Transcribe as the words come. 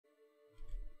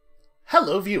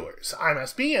Hello viewers, I'm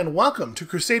SB and welcome to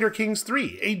Crusader Kings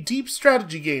III, a deep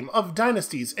strategy game of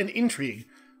dynasties and intrigue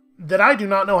that I do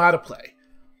not know how to play.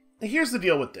 Here's the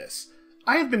deal with this.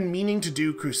 I have been meaning to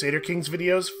do Crusader Kings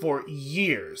videos for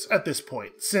years at this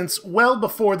point, since well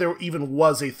before there even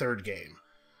was a third game.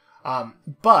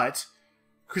 But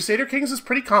Crusader Kings is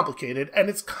pretty complicated, and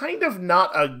it's kind of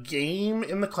not a game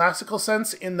in the classical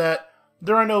sense in that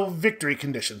there are no victory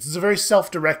conditions. It's a very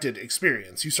self-directed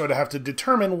experience. You sort of have to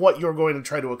determine what you're going to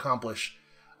try to accomplish.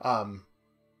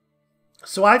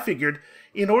 So I figured,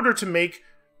 in order to make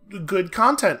good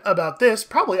content about this,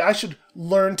 probably I should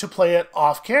learn to play it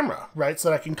off camera, right?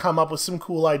 So that I can come up with some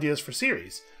cool ideas for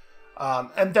series.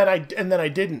 And then I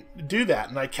didn't do that,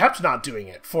 and I kept not doing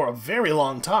it for a very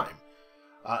long time.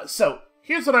 So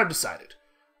here's what I've decided.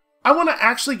 I want to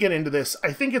actually get into this.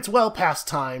 I think it's well past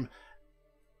time.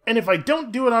 And if I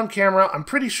don't do it on camera, I'm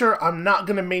pretty sure I'm not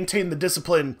going to maintain the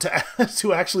discipline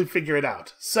to actually figure it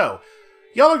out. So,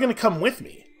 y'all are going to come with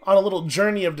me on a little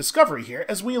journey of discovery here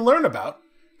as we learn about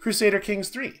Crusader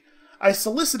Kings III. I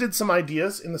solicited some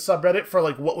ideas in the subreddit for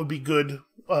like what would be good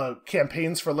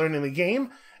campaigns for learning the game,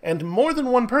 and more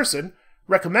than one person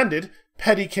recommended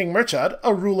Petty King Murchad,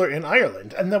 a ruler in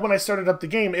Ireland. And then when I started up the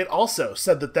game, it also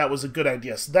said that that was a good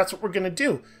idea. So that's what we're going to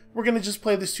do. We're going to just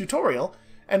play this tutorial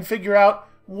and figure out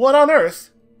what on earth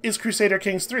is Crusader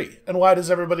Kings III, and why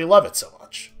does everybody love it so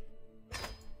much?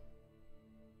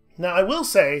 Now, I will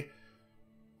say,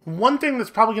 one thing that's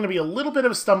probably going to be a little bit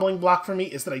of a stumbling block for me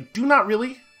is that I do not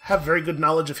really have very good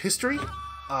knowledge of history.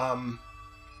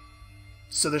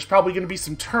 So there's probably going to be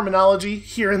some terminology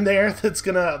here and there that's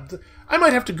going to... I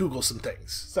might have to Google some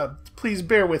things, so please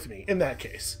bear with me in that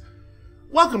case.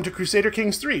 Welcome to Crusader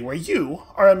Kings III, where you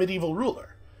are a medieval ruler.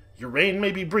 Your reign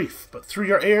may be brief, but through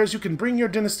your heirs you can bring your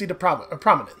dynasty to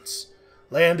prominence.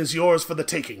 Land is yours for the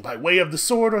taking by way of the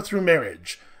sword or through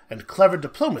marriage, and clever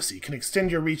diplomacy can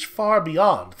extend your reach far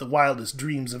beyond the wildest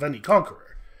dreams of any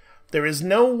conqueror. There is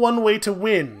no one way to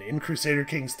win in Crusader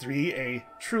Kings III, a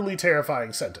truly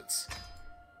terrifying sentence.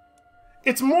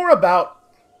 It's more about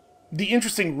the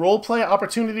interesting roleplay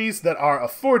opportunities that are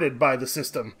afforded by the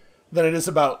system than it is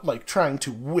about, like, trying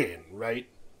to win, right?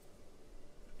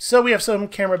 So we have some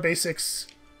camera basics.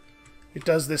 It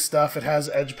does this stuff. It has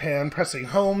edge pan. Pressing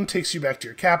home takes you back to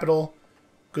your capital.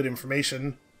 Good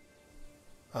information.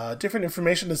 Different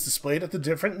information is displayed at the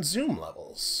different zoom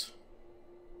levels.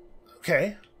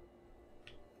 Okay.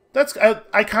 That's...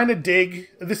 I kind of dig...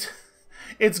 this.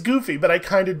 It's goofy, but I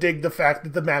kind of dig the fact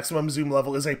that the maximum zoom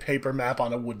level is a paper map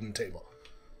on a wooden table.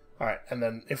 Alright, and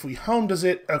then if we home, does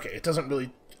it... Okay, it doesn't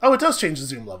really... Oh, it does change the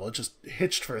zoom level. It just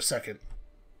hitched for a second.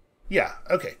 Yeah,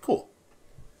 okay, cool.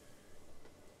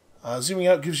 Zooming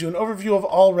out gives you an overview of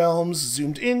all realms.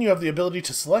 Zoomed in, you have the ability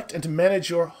to select and to manage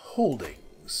your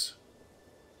holdings.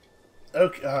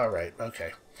 Okay, alright,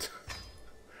 okay.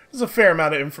 There's a fair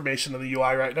amount of information in the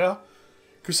UI right now.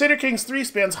 Crusader Kings III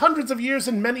spans hundreds of years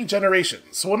and many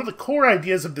generations. So one of the core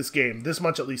ideas of this game, this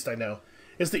much at least I know,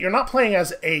 is that you're not playing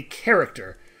as a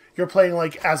character. You're playing,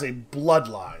 like, as a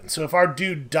bloodline. So if our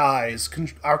dude dies,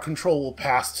 our control will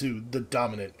pass to the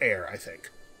dominant heir, I think.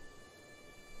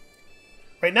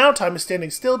 Right now, time is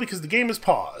standing still because the game is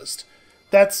paused.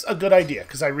 That's a good idea,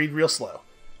 because I read real slow.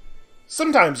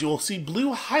 Sometimes you will see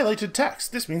blue highlighted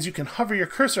text. This means you can hover your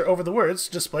cursor over the words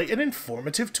to display an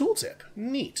informative tooltip.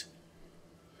 Neat.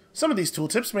 Some of these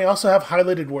tooltips may also have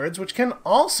highlighted words, which can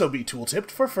also be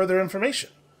tooltipped for further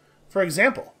information. For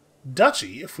example,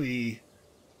 duchy, if we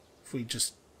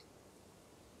just...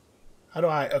 How do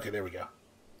I... Okay, there we go.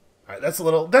 Alright, that's a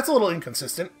little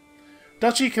inconsistent.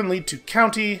 Duchy can lead to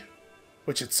county,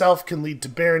 which itself can lead to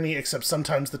barony, except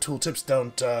sometimes the tooltips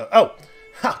don't...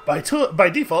 By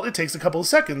default, it takes a couple of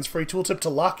seconds for a tooltip to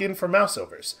lock in for mouse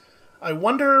overs. I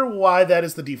wonder why that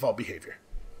is the default behavior.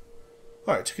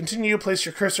 Alright, to continue, place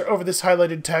your cursor over this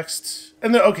highlighted text.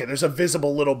 And then, okay, there's a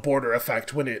visible little border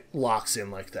effect when it locks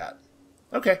in like that.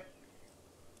 Okay.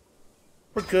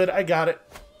 We're good, I got it.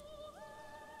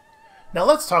 Now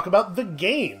let's talk about the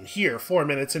game here 4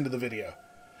 minutes into the video.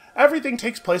 Everything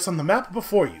takes place on the map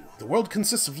before you. The world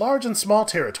consists of large and small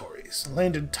territories,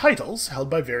 landed titles held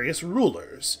by various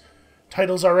rulers.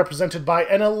 Titles are represented by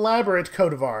an elaborate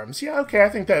coat of arms. Yeah, okay, I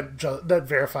think that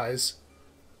verifies.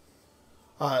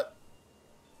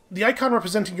 The icon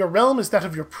representing your realm is that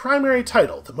of your primary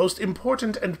title, the most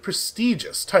important and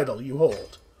prestigious title you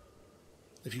hold.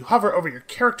 If you hover over your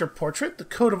character portrait, the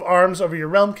coat of arms over your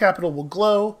realm capital will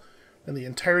glow, and the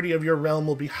entirety of your realm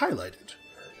will be highlighted.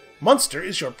 Munster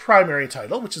is your primary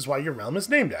title, which is why your realm is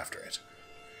named after it.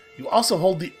 You also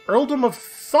hold the Earldom of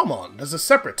Thomond as a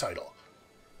separate title.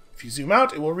 If you zoom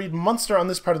out, it will read Munster on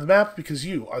this part of the map because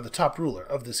you are the top ruler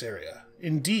of this area.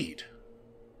 Indeed.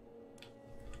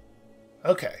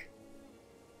 Okay.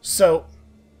 So,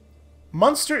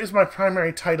 Munster is my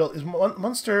primary title. Is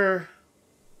Munster...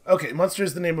 Okay, Munster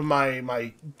is the name of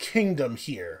my kingdom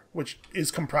here, which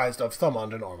is comprised of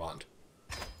Thomond and Ormond.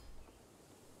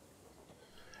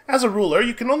 As a ruler,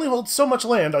 you can only hold so much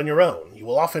land on your own. You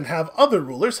will often have other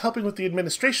rulers helping with the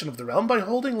administration of the realm by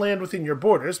holding land within your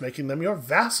borders, making them your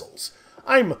vassals.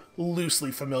 I'm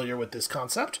loosely familiar with this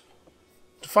concept.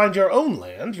 To find your own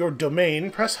land, your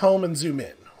domain, press home and zoom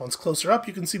in. Once closer up,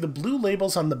 you can see the blue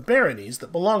labels on the baronies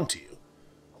that belong to you.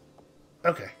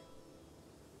 Okay.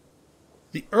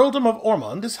 The Earldom of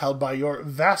Ormond is held by your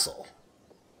vassal.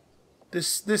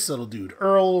 This little dude,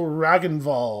 Earl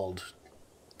Ragnvald.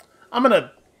 I'm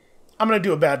gonna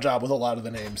do a bad job with a lot of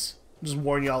the names. Just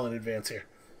warn y'all in advance here.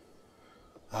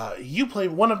 You play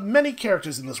one of many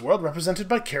characters in this world represented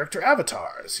by character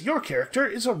avatars. Your character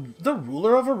is the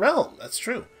ruler of a realm. That's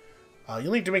true.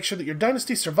 You'll need to make sure that your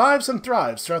dynasty survives and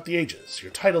thrives throughout the ages.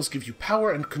 Your titles give you power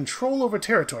and control over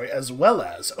territory as well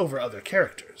as over other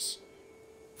characters.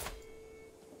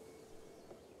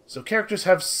 So characters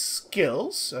have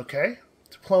skills, okay.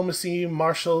 Diplomacy,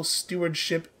 martial,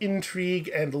 stewardship, intrigue,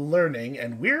 and learning.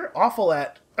 And we're awful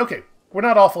at... Okay, we're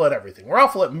not awful at everything. We're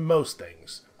awful at most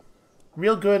things.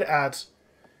 Real good at...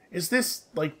 Is this,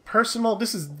 like, personal?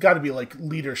 This has got to be, like,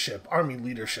 leadership, army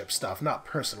leadership stuff, not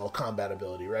personal combat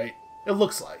ability, right? It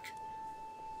looks like.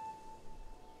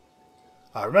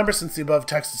 Remember, since the above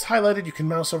text is highlighted, you can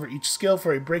mouse over each skill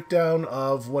for a breakdown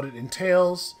of what it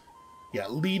entails. Yeah,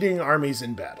 leading armies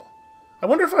in battle. I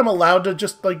wonder if I'm allowed to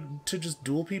just,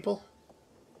 duel people?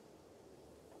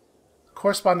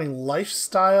 Corresponding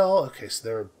lifestyle. Okay,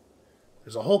 so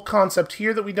there's a whole concept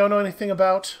here that we don't know anything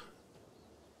about.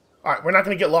 Alright, we're not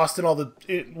going to get lost in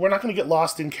we're not going to get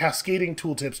lost in cascading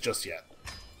tooltips just yet.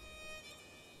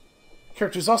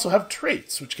 Characters also have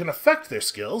traits, which can affect their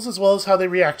skills, as well as how they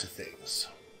react to things.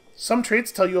 Some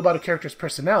traits tell you about a character's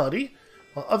personality,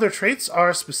 while other traits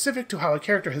are specific to how a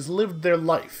character has lived their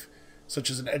life,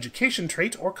 such as an education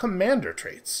trait or commander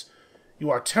traits. You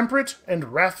are temperate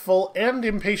and wrathful and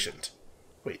impatient.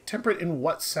 Wait, temperate in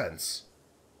what sense?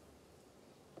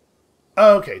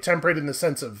 Okay, temperate in the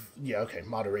sense of, yeah, okay,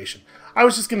 moderation. I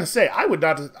was just going to say, I would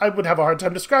have a hard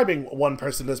time describing one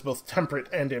person as both temperate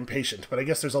and impatient, but I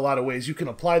guess there's a lot of ways you can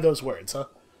apply those words, huh?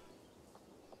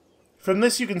 From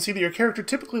this, you can see that your character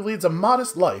typically leads a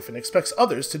modest life and expects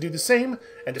others to do the same,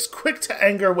 and is quick to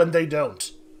anger when they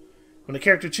don't. When a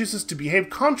character chooses to behave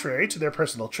contrary to their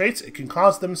personal traits, it can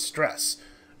cause them stress.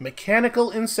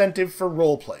 Mechanical incentive for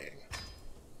role-playing.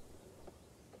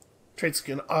 Traits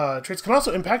can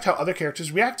also impact how other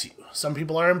characters react to you. Some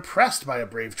people are impressed by a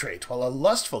brave trait, while a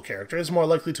lustful character is more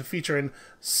likely to feature in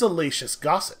salacious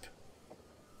gossip.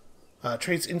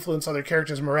 Traits influence other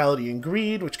characters' morality and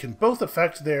greed, which can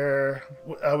affect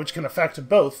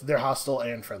both their hostile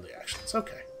and friendly actions.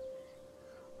 Okay.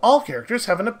 All characters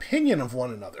have an opinion of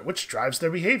one another, which drives their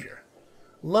behavior.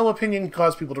 Low opinion can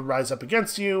cause people to rise up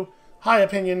against you. High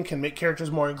opinion can make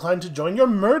characters more inclined to join your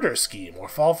murder scheme or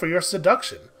fall for your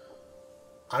seduction.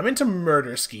 I'm into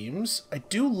murder schemes. I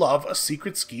do love a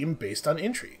secret scheme based on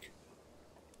intrigue.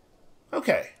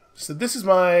 Okay, so this is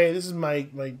my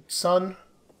son.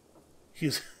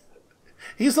 He's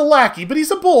a lackey, but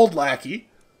he's a bold lackey.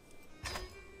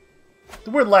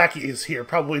 The word lackey is here,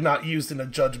 probably not used in a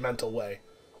judgmental way.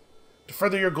 To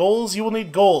further your goals, you will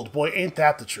need gold. Boy, ain't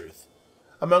that the truth.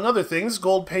 Among other things,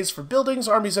 gold pays for buildings,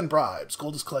 armies, and bribes.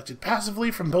 Gold is collected passively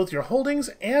from both your holdings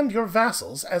and your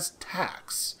vassals as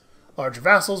tax. Larger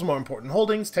vassals, more important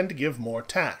holdings, tend to give more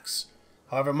tax.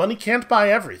 However, money can't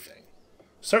buy everything.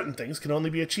 Certain things can only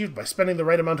be achieved by spending the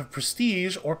right amount of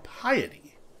prestige or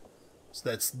piety. So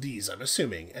that's these, I'm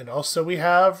assuming. And also we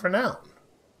have renown.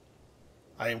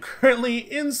 I am currently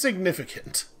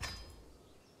insignificant.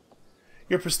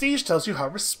 Your prestige tells you how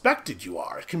respected you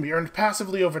are. It can be earned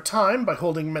passively over time by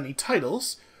holding many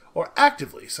titles, or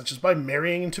actively, such as by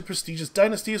marrying into prestigious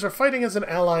dynasties or fighting as an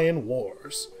ally in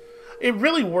wars. It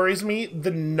really worries me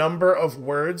the number of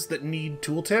words that need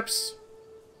tooltips.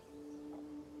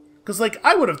 Because, like,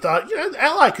 I would have thought,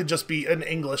 ally could just be an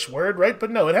English word, right?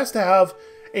 But no, it has to have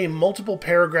a multiple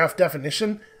paragraph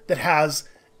definition that has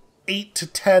 8 to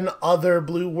 10 other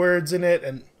blue words in it,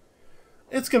 and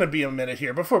it's going to be a minute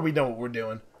here before we know what we're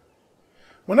doing.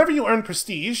 Whenever you earn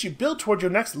prestige, you build toward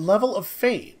your next level of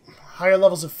fame. Higher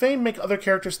levels of fame make other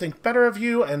characters think better of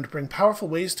you and bring powerful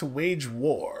ways to wage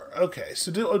war. Okay,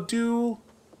 so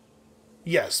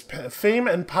yes, fame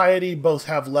and piety both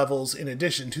have levels in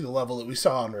addition to the level that we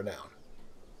saw on renown.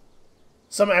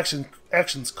 Some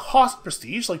actions cost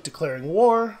prestige, like declaring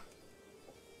war.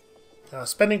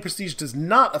 Spending prestige does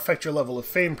not affect your level of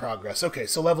fame progress. Okay,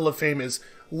 so level of fame is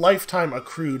lifetime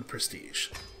accrued prestige.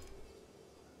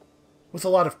 With a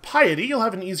lot of piety, you'll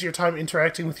have an easier time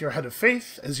interacting with your head of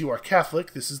faith. As you are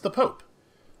Catholic, this is the Pope.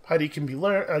 Piety can be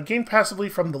gained passively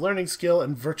from the learning skill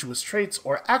and virtuous traits,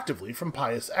 or actively from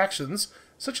pious actions,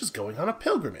 such as going on a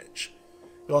pilgrimage.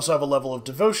 You also have a level of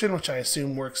devotion, which I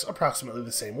assume works approximately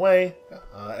the same way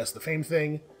as the fame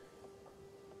thing.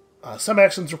 Some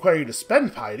actions require you to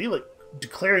spend piety, like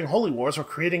declaring holy wars or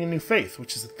creating a new faith,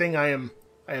 which is a thing I am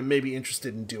maybe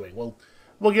interested in doing.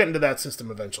 We'll get into that system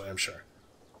eventually, I'm sure.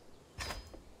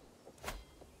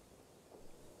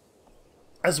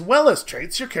 As well as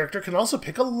traits, your character can also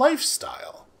pick a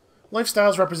lifestyle.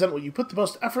 Lifestyles represent what you put the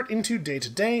most effort into day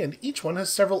to day, and each one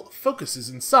has several focuses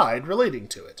inside relating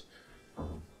to it.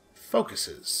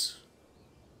 Focuses.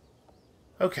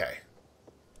 Okay.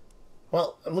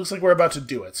 Well, it looks like we're about to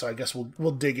do it, so I guess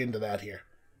we'll dig into that here.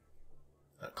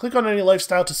 Click on any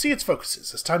lifestyle to see its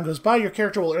focuses. As time goes by, your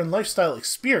character will earn lifestyle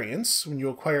experience. When you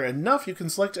acquire enough, you can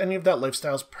select any of that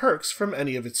lifestyle's perks from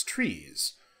any of its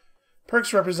trees.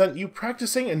 Perks represent you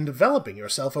practicing and developing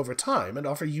yourself over time and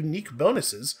offer unique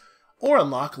bonuses or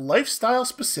unlock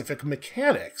lifestyle-specific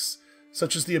mechanics,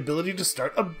 such as the ability to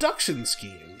start abduction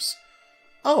schemes.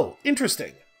 Oh,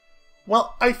 interesting.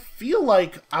 Well, I feel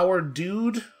like our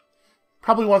dude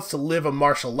probably wants to live a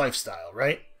martial lifestyle,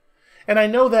 right? And I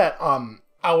know that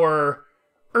our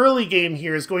early game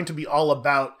here is going to be all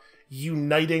about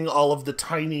uniting all of the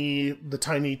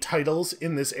tiny titles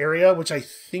in this area, which I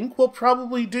think we'll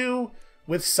probably do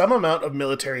with some amount of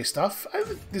military stuff.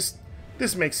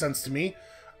 This makes sense to me.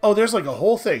 Oh, there's like a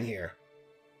whole thing here.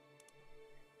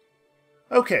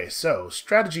 Okay, so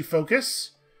strategy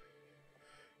focus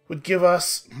would give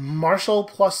us martial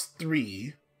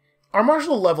 +3. Our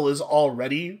martial level is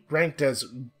already ranked as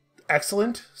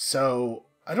excellent, so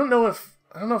I don't know if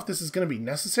this is going to be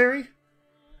necessary.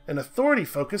 An authority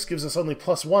focus gives us only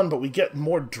 +1, but we get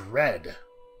more dread.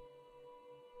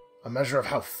 A measure of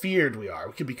how feared we are.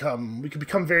 We could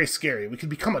become very scary. We could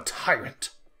become a tyrant.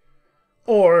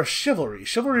 Or chivalry.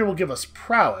 Chivalry will give us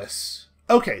prowess.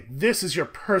 Okay, this is your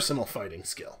personal fighting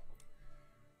skill.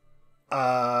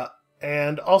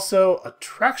 And also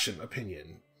attraction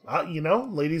opinion. You know,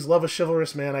 ladies love a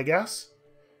chivalrous man, I guess.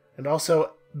 And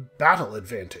also battle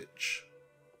advantage.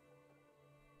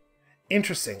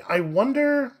 Interesting. I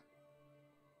wonder...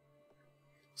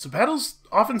 So battles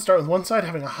often start with one side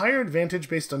having a higher advantage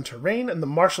based on terrain and the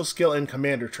martial skill and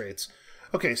commander traits.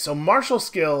 Okay, so martial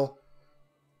skill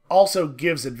also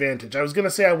gives advantage. I was going to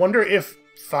say, I wonder if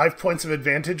 5 points of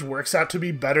advantage works out to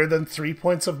be better than 3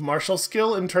 points of martial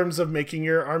skill in terms of making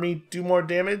your army do more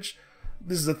damage.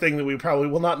 This is a thing that we probably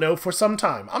will not know for some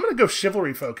time. I'm going to go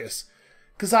chivalry focus,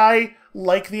 because I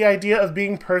like the idea of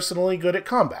being personally good at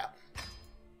combat.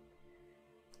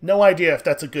 No idea if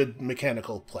that's a good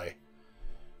mechanical play.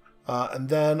 And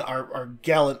then our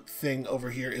gallant thing over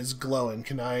here is glowing.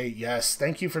 Can I... Yes,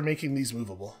 thank you for making these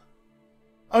movable.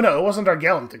 Oh no, it wasn't our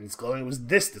gallant thing that's glowing, it was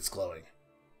this that's glowing.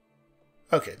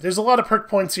 Okay, there's a lot of perk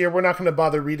points here. We're not going to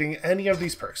bother reading any of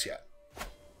these perks yet.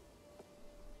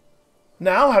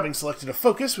 Now, having selected a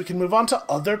focus, we can move on to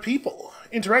other people.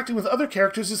 Interacting with other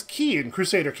characters is key in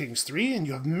Crusader Kings III, and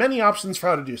you have many options for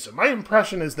how to do so. My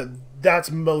impression is that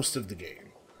that's most of the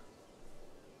game.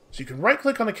 So you can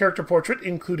right-click on a character portrait,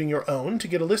 including your own, to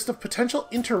get a list of potential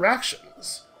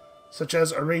interactions, such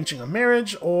as arranging a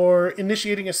marriage or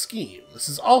initiating a scheme. This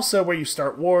is also where you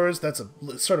start wars. That's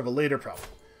sort of a later problem.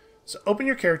 So open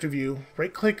your character view,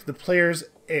 right-click the player's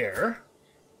heir.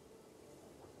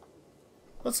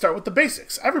 Let's start with the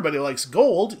basics. Everybody likes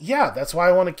gold. Yeah, that's why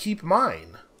I want to keep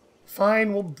mine.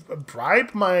 Fine, we'll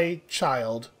bribe my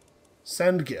child.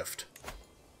 Send gift.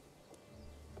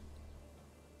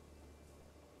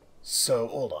 So,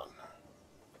 hold on.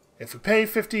 If we pay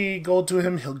 50 gold to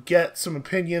him, he'll get some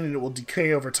opinion and it will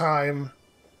decay over time.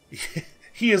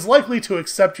 He is likely to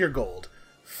accept your gold.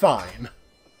 Fine.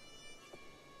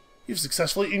 You've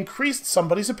successfully increased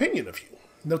somebody's opinion of you.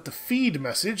 Note the feed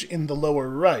message in the lower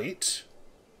right.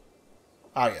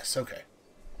 Ah, yes, okay.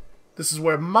 This is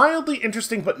where mildly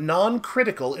interesting but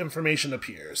non-critical information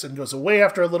appears, and goes away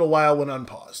after a little while when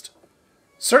unpaused.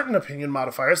 Certain opinion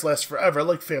modifiers last forever,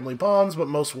 like family bonds, but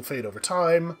most will fade over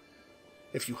time.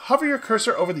 If you hover your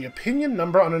cursor over the opinion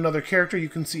number on another character, you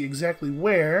can see exactly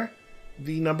where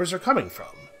the numbers are coming from.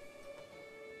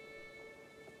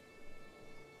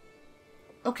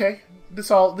 Okay,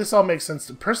 this all makes sense.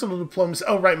 Personal diplomacy...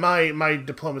 Oh, right, my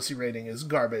diplomacy rating is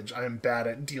garbage. I am bad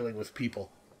at dealing with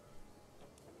people.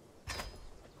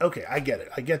 Okay, I get it.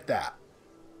 I get that.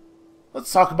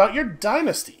 Let's talk about your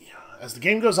dynasty. As the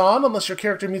game goes on, unless your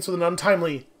character meets with an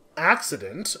untimely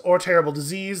accident or terrible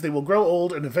disease, they will grow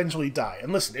old and eventually die.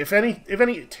 And listen, if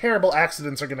any terrible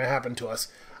accidents are going to happen to us,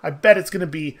 I bet it's going to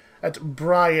be at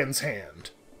Brian's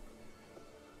hand.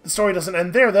 The story doesn't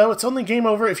end there, though. It's only game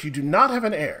over if you do not have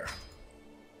an heir.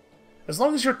 As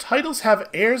long as your titles have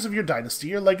heirs of your dynasty,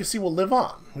 your legacy will live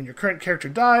on. When your current character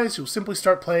dies, you'll simply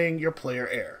start playing your player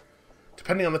heir.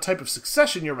 Depending on the type of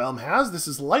succession your realm has, this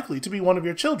is likely to be one of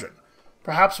your children.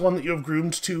 Perhaps one that you have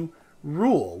groomed to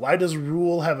rule. Why does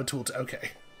rule have a tool to... Okay.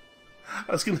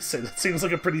 I was going to say, that seems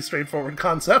like a pretty straightforward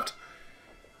concept.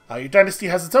 Your dynasty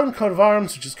has its own coat of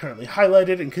arms, which is currently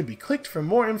highlighted and could be clicked for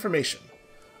more information.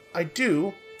 I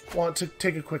do want to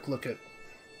take a quick look at...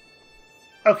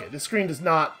 Okay, the screen does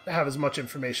not have as much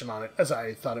information on it as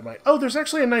I thought it might. Oh, there's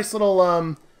actually a nice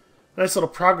little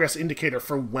progress indicator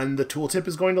for when the tooltip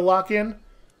is going to lock in.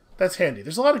 That's handy.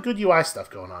 There's a lot of good UI stuff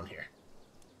going on here.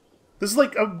 This is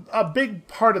like a big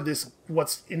part of this.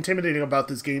 What's intimidating about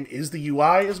this game is the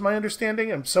UI, is my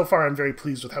understanding, and so far I'm very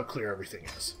pleased with how clear everything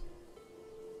is.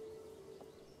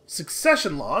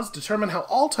 Succession laws determine how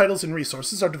all titles and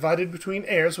resources are divided between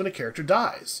heirs when a character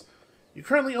dies. You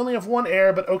currently only have one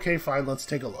heir, but okay, fine, let's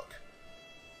take a look.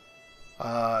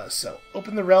 So,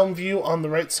 open the realm view on the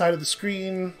right side of the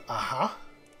screen. Aha.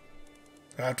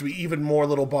 There have to be even more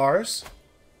little bars.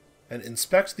 And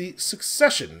inspect the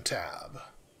Succession tab.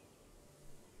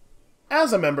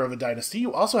 As a member of a dynasty,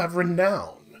 you also have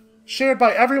Renown. Shared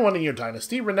by everyone in your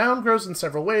dynasty, Renown grows in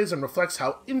several ways and reflects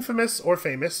how infamous or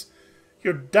famous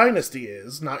your dynasty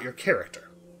is, not your character.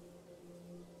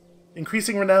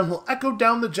 Increasing renown will echo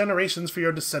down the generations for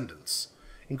your descendants,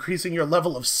 increasing your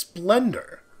level of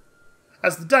splendor.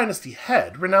 As the dynasty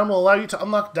head, renown will allow you to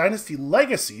unlock dynasty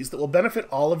legacies that will benefit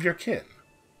all of your kin.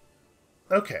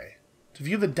 Okay. To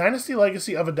view the dynasty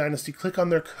legacy of a dynasty, click on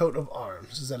their coat of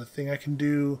arms. Is that a thing I can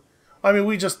do? I mean,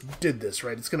 we just did this,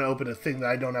 right? It's going to open a thing that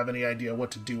I don't have any idea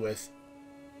what to do with.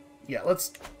 Yeah,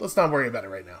 let's not worry about it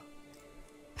right now.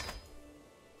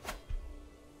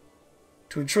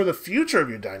 To ensure the future of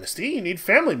your dynasty, you need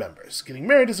family members. Getting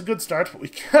married is a good start, but we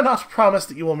cannot promise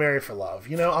that you will marry for love.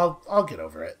 You know, I'll get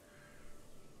over it.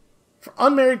 For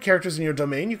unmarried characters in your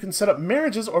domain, you can set up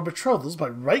marriages or betrothals by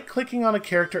right-clicking on a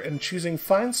character and choosing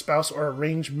Find Spouse or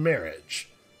Arrange Marriage.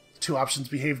 The two options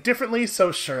behave differently,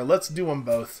 so sure, let's do them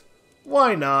both.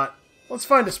 Why not? Let's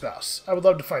find a spouse. I would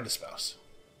love to find a spouse.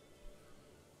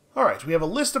 Alright, we have a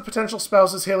list of potential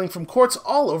spouses hailing from courts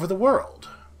all over the world.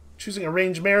 Choosing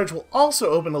arranged marriage will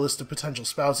also open a list of potential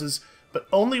spouses, but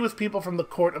only with people from the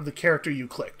court of the character you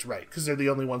clicked, right? Because they're the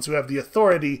only ones who have the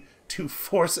authority to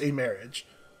force a marriage.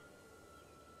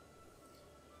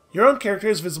 Your own character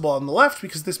is visible on the left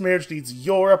because this marriage needs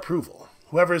your approval.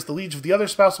 Whoever is the liege of the other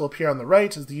spouse will appear on the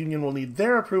right, as the union will need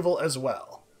their approval as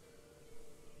well.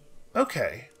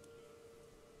 Okay.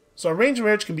 So arranged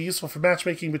marriage can be useful for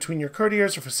matchmaking between your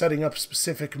courtiers or for setting up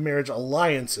specific marriage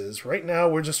alliances. Right now,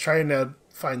 we're just trying to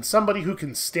find somebody who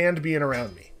can stand being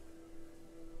around me.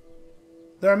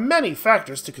 There are many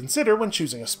factors to consider when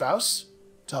choosing a spouse.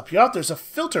 To help you out, there's a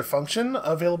filter function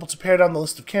available to pare down the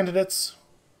list of candidates.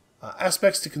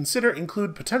 Aspects to consider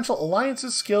include potential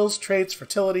alliances, skills, traits,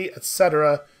 fertility,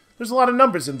 etc. There's a lot of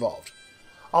numbers involved.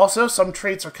 Also, some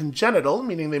traits are congenital,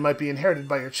 meaning they might be inherited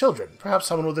by your children. Perhaps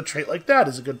someone with a trait like that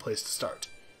is a good place to start.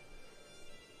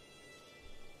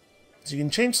 So you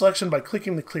can change selection by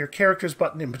clicking the Clear Characters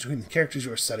button in between the characters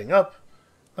you are setting up.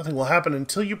 Nothing will happen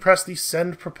until you press the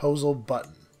Send Proposal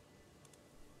button.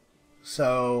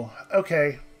 So,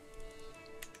 okay.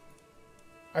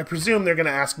 I presume they're going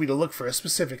to ask me to look for a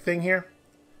specific thing here.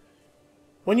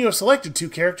 When you have selected two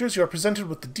characters, you are presented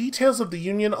with the details of the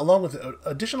union along with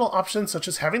additional options such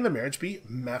as having the marriage be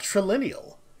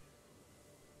matrilineal.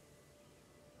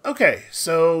 Okay,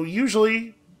 so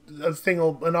usually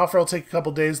an offer will take a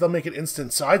couple days. They'll make it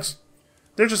instant. So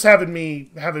they're just having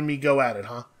me go at it,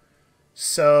 huh?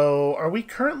 So how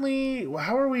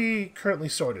are we currently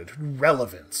sorted?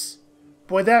 Relevance.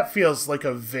 Boy, that feels like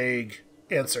a vague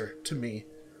answer to me.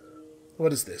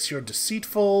 What is this? You're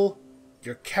deceitful,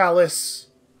 you're callous,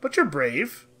 but you're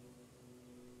brave.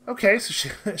 Okay, so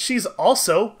she's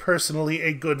also personally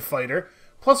a good fighter,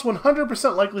 plus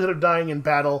 100% likelihood of dying in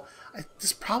battle. This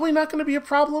is probably not going to be a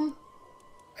problem.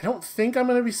 I don't think I'm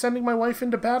going to be sending my wife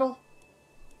into battle.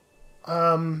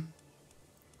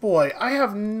 Boy, I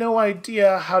have no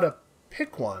idea how to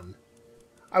pick one.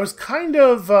 I was kind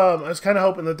of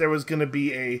hoping that there was going to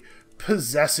be a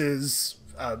possesses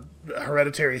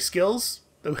hereditary skills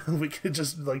that we could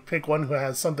just like pick one who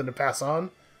has something to pass on.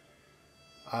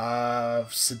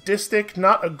 Sadistic,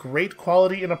 not a great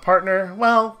quality in a partner.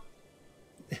 Well,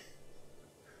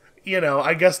 You know,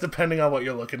 I guess depending on what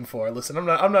you're looking for. Listen,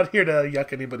 I'm not here to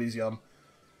yuck anybody's yum.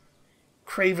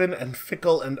 Craven and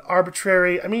fickle and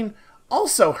arbitrary. I mean,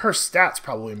 also her stats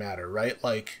probably matter, right?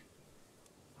 Like,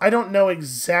 I don't know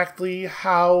exactly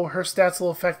how her stats will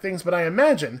affect things, but I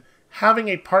imagine having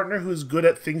a partner who's good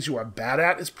at things you are bad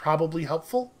at is probably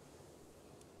helpful.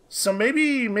 So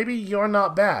maybe you're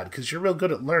not bad, because you're real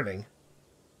good at learning.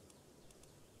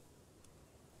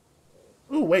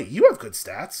 Ooh, wait, you have good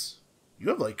stats. You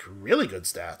have, like, really good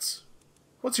stats.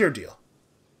 What's your deal?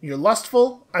 You're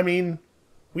lustful? I mean,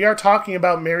 we are talking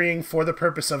about marrying for the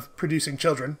purpose of producing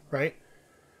children, right?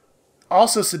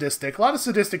 Also sadistic. A lot of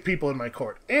sadistic people in my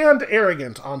court. And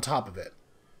arrogant on top of it.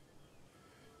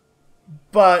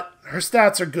 But her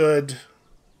stats are good.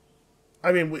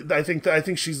 I mean, I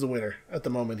think she's the winner at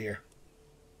the moment here.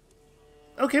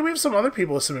 Okay, we have some other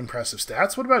people with some impressive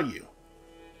stats. What about you?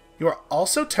 You are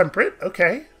also temperate.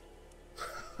 Okay.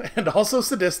 And also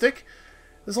sadistic.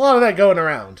 There's a lot of that going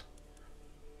around.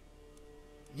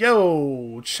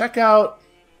 Yo, check out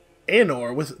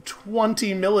Anor with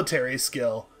 20 military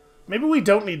skill. Maybe we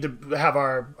don't need to have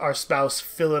our spouse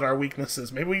fill in our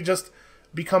weaknesses. Maybe we just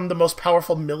become the most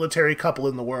powerful military couple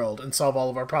in the world and solve all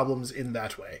of our problems in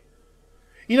that way.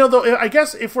 You know, though, I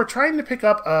guess if we're trying to pick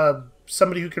up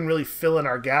somebody who can really fill in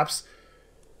our gaps,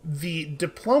 the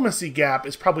diplomacy gap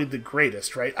is probably the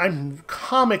greatest, right? I'm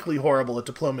comically horrible at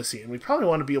diplomacy, and we probably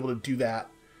want to be able to do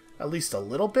that at least a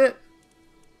little bit.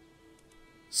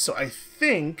 So I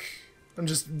think, I'm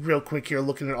just real quick here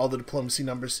looking at all the diplomacy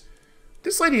numbers.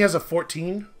 This lady has a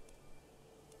 14.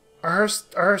 Are her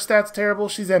stats terrible?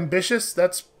 She's ambitious.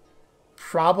 That's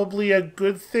probably a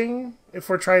good thing if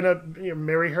we're trying to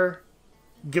marry her,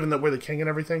 given that we're the king and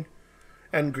everything.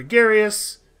 And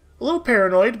gregarious. A little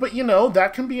paranoid, but you know,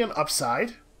 that can be an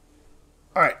upside.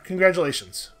 Alright,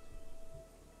 congratulations.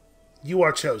 You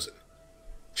are chosen.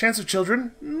 Chance of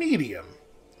children? Medium.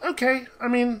 Okay, I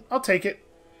mean, I'll take it.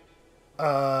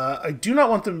 I do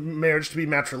not want the marriage to be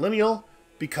matrilineal,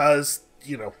 because,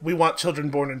 you know, we want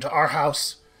children born into our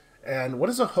house. And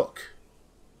what is a hook?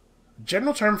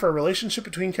 General term for a relationship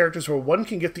between characters where one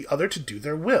can get the other to do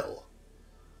their will.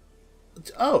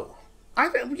 Oh.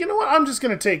 You know what, I'm just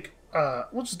gonna take...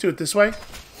 we'll just do it this way.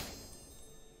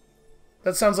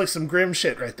 That sounds like some grim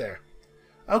shit right there.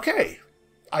 Okay.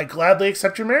 I gladly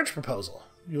accept your marriage proposal.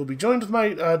 You will be joined with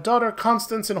my daughter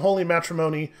Constance in holy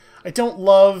matrimony. I don't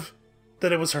love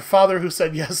that it was her father who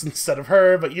said yes instead of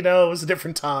her, but you know, it was a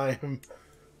different time.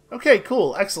 Okay,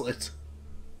 cool. Excellent.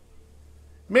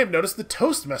 You may have noticed the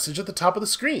toast message at the top of the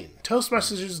screen. Toast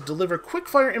messages deliver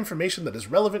quick-fire information that is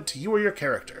relevant to you or your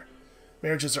character.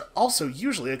 Marriages are also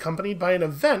usually accompanied by an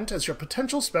event as your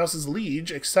potential spouse's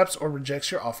liege accepts or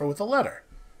rejects your offer with a letter.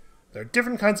 There are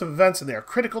different kinds of events, and they are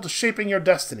critical to shaping your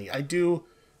destiny. I do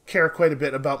care quite a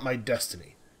bit about my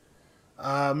destiny.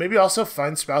 Maybe also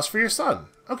find spouse for your son.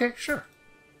 Okay, sure.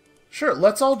 Sure,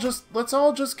 let's all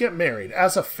just get married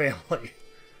as a family.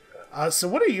 So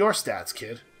what are your stats,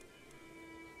 kid?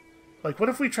 Like, what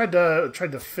if we tried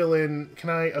to fill in... Can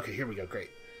I... Okay, here we go.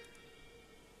 Great.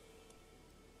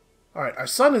 Alright, our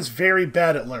son is very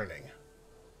bad at learning.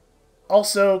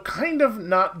 Also, kind of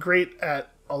not great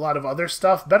at a lot of other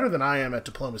stuff. Better than I am at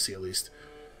diplomacy, at least.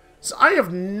 So I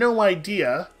have no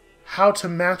idea how to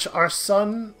match our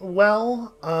son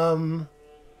well.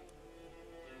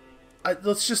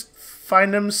 Let's just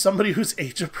find him somebody who's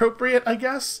age-appropriate, I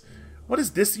guess. What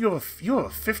is this? You have a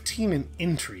 15 in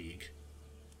intrigue.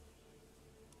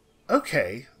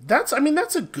 Okay, that's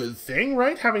a good thing,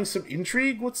 right? Having some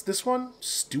intrigue. What's this one?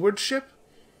 Stewardship?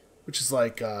 Which is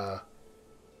like, it's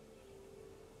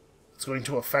going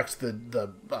to affect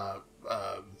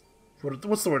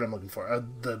what's the word I'm looking for?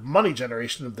 The money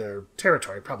generation of their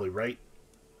territory, probably, right?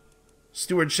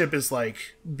 Stewardship is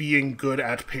like being good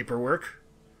at paperwork.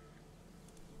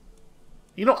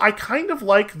 You know, I kind of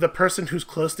like the person who's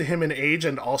close to him in age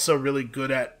and also really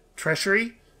good at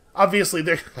treasury. Obviously,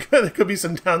 there could be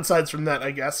some downsides from that,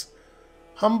 I guess.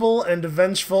 Humble and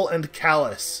vengeful and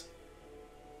callous.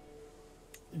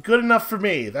 Good enough for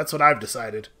me. That's what I've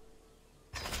decided.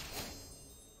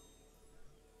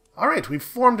 Alright, we've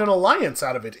formed an alliance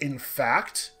out of it, in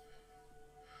fact.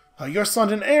 Your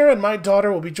son and heir and my daughter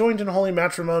will be joined in holy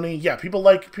matrimony. Yeah, people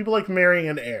like marrying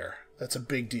an heir. That's a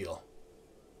big deal.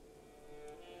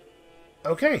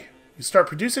 Okay, you start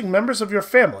producing members of your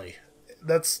family.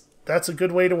 That's a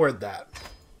good way to word that.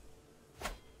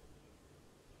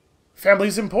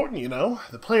 Family's important, you know.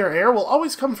 The player heir will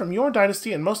always come from your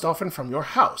dynasty and most often from your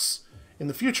house. In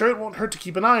the future, it won't hurt to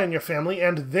keep an eye on your family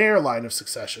and their line of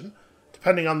succession.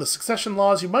 Depending on the succession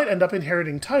laws, you might end up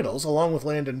inheriting titles along with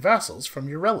land and vassals from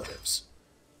your relatives.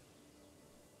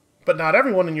 But not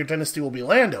everyone in your dynasty will be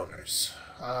landowners.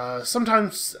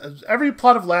 Sometimes every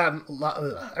plot of land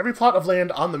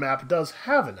on the map does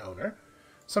have an owner.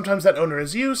 Sometimes that owner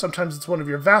is you, sometimes it's one of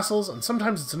your vassals, and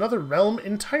sometimes it's another realm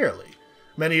entirely,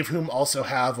 many of whom also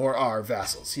have or are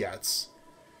vassals. Yeah,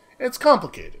 it's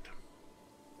complicated.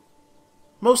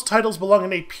 Most titles belong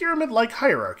in a pyramid-like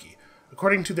hierarchy,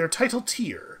 according to their title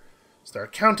tier. So there are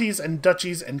counties and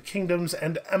duchies and kingdoms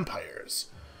and empires.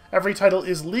 Every title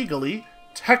is legally,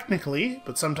 technically,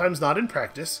 but sometimes not in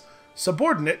practice,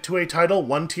 subordinate to a title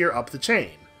one tier up the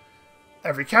chain.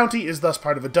 Every county is thus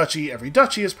part of a duchy, every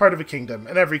duchy is part of a kingdom,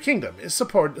 and every kingdom is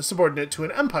subordinate to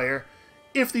an empire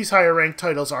if these higher-ranked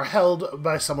titles are held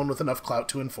by someone with enough clout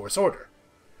to enforce order.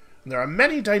 And there are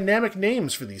many dynamic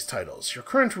names for these titles. Your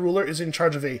current ruler is in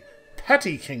charge of a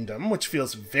petty kingdom, which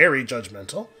feels very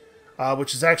judgmental,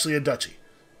 which is actually a duchy.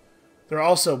 There are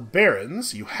also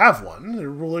barons. You have one. They're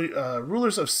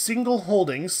rulers of single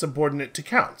holdings subordinate to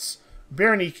counts.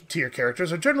 Barony tier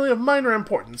characters are generally of minor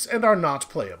importance and are not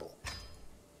playable.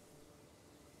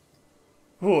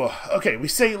 Ooh, okay, we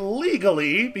say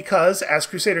legally because, as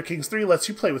Crusader Kings III lets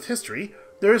you play with history,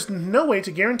 there is no way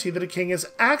to guarantee that a king is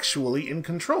actually in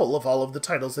control of all of the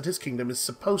titles that his kingdom is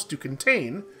supposed to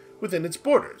contain within its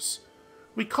borders.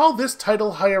 We call this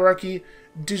title hierarchy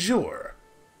de jure,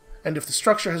 and if the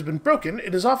structure has been broken,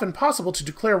 it is often possible to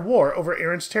declare war over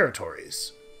errant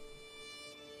territories.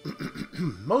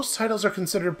 Most titles are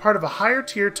considered part of a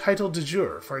higher-tier title de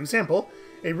jure. For example,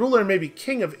 a ruler may be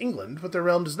King of England, but their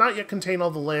realm does not yet contain all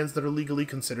the lands that are legally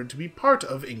considered to be part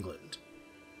of England.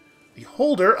 The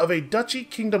holder of a duchy,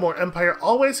 kingdom, or empire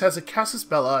always has a casus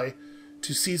belli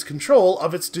to seize control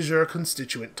of its de jure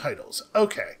constituent titles.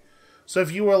 Okay, so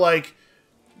if you were like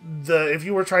if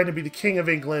you were trying to be the King of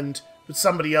England, but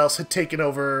somebody else had taken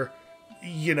over,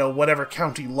 you know, whatever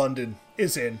county London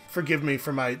is in. Forgive me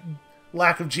for my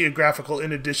lack of geographical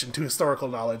in addition to historical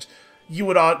knowledge. You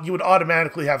would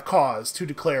automatically have cause to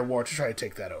declare war to try to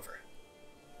take that over.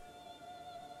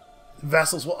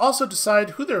 Vassals will also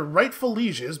decide who their rightful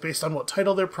liege is based on what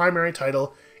title their primary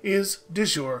title is de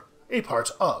jure a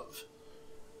part of.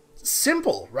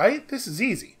 Simple, right? This is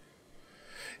easy.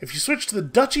 If you switch to the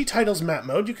Duchy Titles map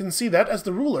mode, you can see that, as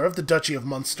the ruler of the Duchy of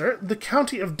Munster, the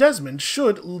County of Desmond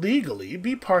should legally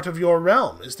be part of your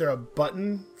realm. Is there a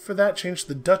button for that? Change to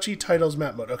the Duchy Titles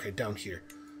map mode. Okay, down here.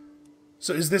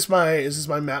 So is this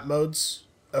my map modes?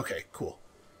 Okay, cool.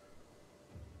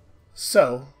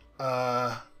 So,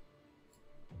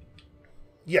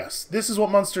 yes, this is what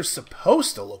Munster's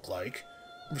supposed to look like.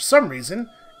 For some reason,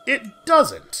 it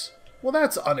doesn't. Well,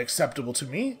 that's unacceptable to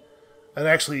me. And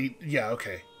actually, yeah,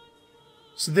 okay.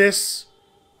 So this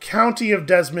County of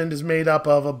Desmond is made up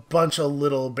of a bunch of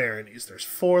little baronies. There's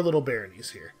 4 little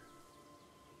baronies here.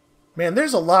 Man,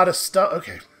 there's a lot of stuff.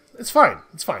 Okay, it's fine.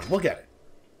 It's fine. We'll get it.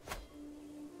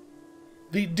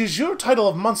 The de jure title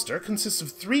of Munster consists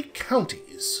of 3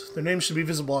 counties. Their names should be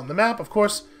visible on the map, of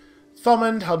course.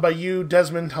 Thomond, held by you,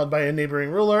 Desmond, held by a neighboring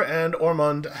ruler, and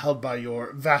Ormond, held by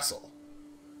your vassal.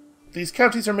 These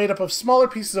counties are made up of smaller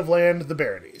pieces of land, the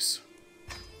baronies.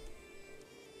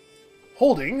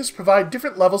 Holdings provide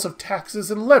different levels of taxes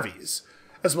and levies,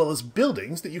 as well as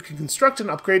buildings that you can construct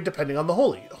and upgrade depending on the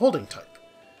holding type.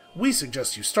 We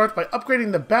suggest you start by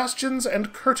upgrading the bastions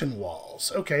and curtain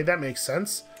walls. Okay, that makes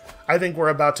sense. I think we're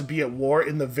about to be at war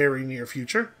in the very near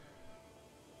future.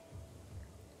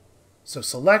 So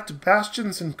select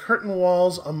bastions and curtain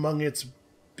walls among its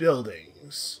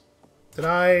buildings. Did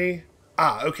I...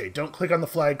 Ah, okay, don't click on the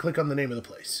flag, click on the name of the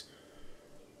place.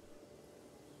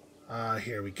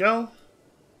 Here we go.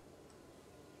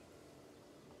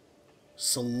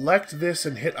 Select this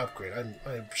and hit upgrade.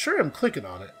 I'm sure I'm clicking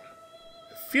on it.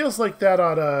 It feels like that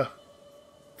ought to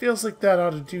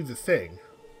do the thing.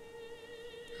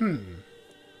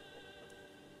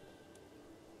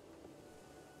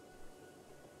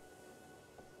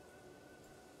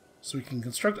 So we can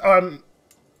construct...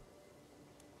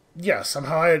 yeah,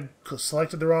 somehow I had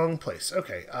selected the wrong place.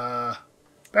 Okay,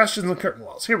 bastions and curtain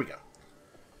walls. Here we go.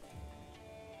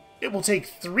 It will take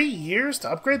 3 years to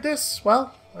upgrade this?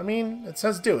 Well, I mean, it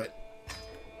says do it.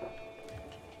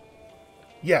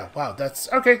 Yeah, wow, that's...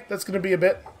 Okay, that's going to be a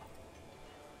bit.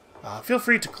 Feel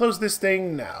free to close this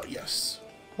thing now, yes.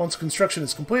 Once construction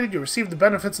is completed, you receive the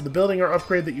benefits of the building or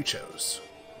upgrade that you chose.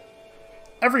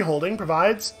 Every holding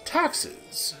provides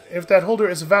taxes. If that holder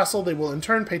is a vassal, they will in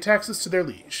turn pay taxes to their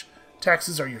liege.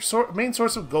 Taxes are your main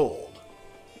source of gold.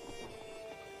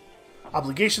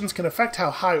 Obligations can affect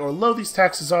how high or low these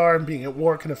taxes are, and being at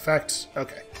war can affect...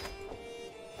 Okay.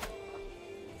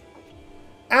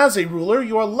 As a ruler,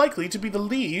 you are likely to be the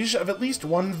liege of at least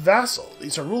one vassal.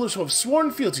 These are rulers who have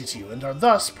sworn fealty to you and are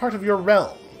thus part of your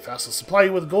realm. Vassals supply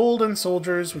you with gold and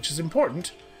soldiers, which is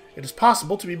important. It is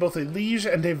possible to be both a liege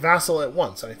and a vassal at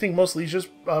once, and I think most lieges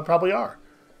probably are.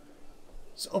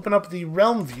 So open up the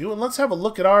realm view, and let's have a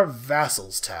look at our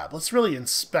vassals tab. Let's really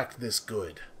inspect this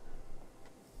good.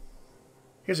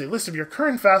 Here's a list of your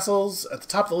current vassals. At the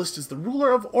top of the list is the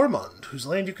ruler of Ormond, whose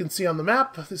land you can see on the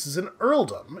map. This is an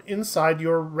earldom inside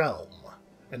your realm.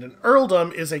 And an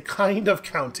earldom is a kind of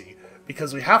county,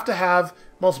 because we have to have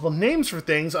multiple names for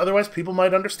things, otherwise people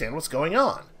might understand what's going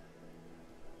on.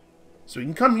 So we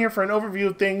can come here for an overview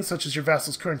of things, such as your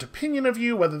vassal's current opinion of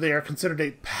you, whether they are considered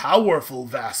a powerful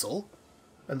vassal,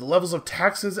 and the levels of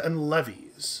taxes and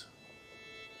levies.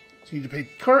 You need to pay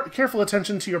careful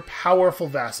attention to your powerful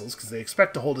vassals, because they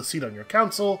expect to hold a seat on your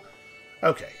council.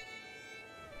 Okay.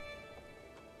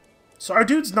 So our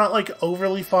dude's not, like,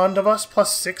 overly fond of us.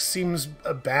 +6 seems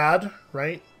bad,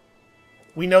 right?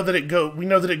 We know that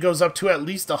it goes up to at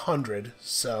least 100,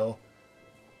 so...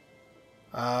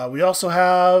 we also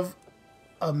have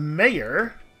a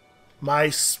mayor, my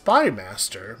spy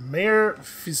master, Mayor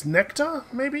Fiznekta,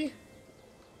 maybe?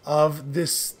 Of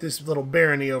this little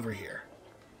barony over here.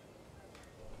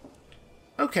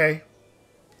 Okay.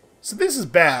 So this is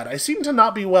bad. I seem to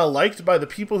not be well liked by the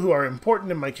people who are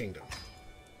important in my kingdom.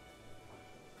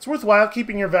 It's worthwhile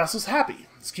keeping your vassals happy.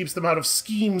 This keeps them out of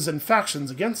schemes and factions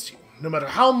against you. No matter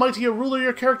how mighty a ruler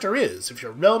your character is, if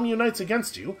your realm unites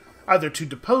against you, either to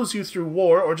depose you through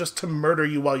war or just to murder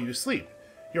you while you sleep,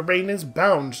 your reign is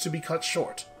bound to be cut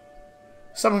short.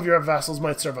 Some of your vassals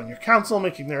might serve on your council,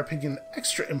 making their opinion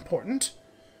extra important.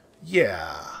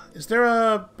 Yeah. Is there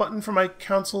a button for my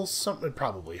council?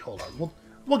 Probably. Hold on.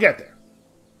 We'll get there.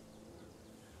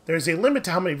 There's a limit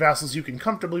to how many vassals you can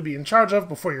comfortably be in charge of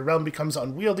before your realm becomes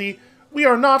unwieldy. We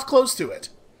are not close to it.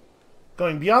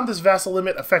 Going beyond this vassal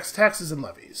limit affects taxes and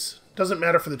levies. Doesn't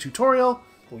matter for the tutorial,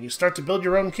 but when you start to build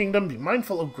your own kingdom, be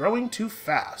mindful of growing too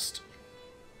fast.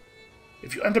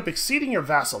 If you end up exceeding your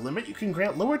vassal limit, you can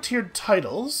grant lower-tiered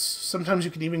titles. Sometimes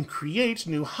you can even create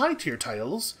new high-tier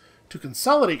titles to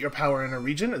consolidate your power in a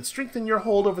region and strengthen your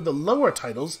hold over the lower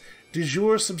titles de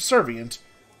jure subservient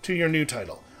to your new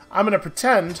title. I'm going to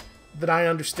pretend that I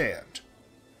understand.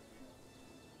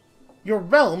 Your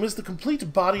realm is the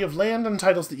complete body of land and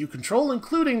titles that you control,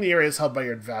 including the areas held by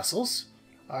your vassals.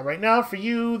 Right now, for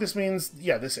you, this means,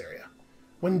 yeah, this area.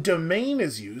 When domain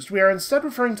is used, we are instead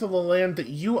referring to the land that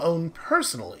you own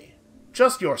personally.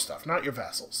 Just your stuff, not your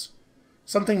vassals.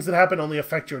 Some things that happen only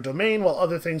affect your domain, while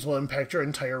other things will impact your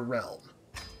entire realm.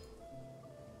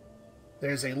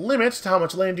 There's a limit to how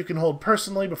much land you can hold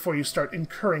personally before you start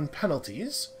incurring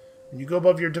penalties. When you go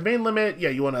above your domain limit, yeah,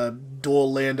 you want to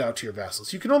dole land out to your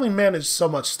vassals. You can only manage so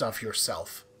much stuff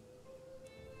yourself.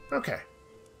 Okay.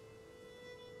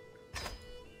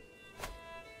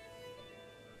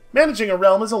 Managing a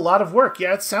realm is a lot of work.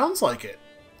 Yeah, it sounds like it.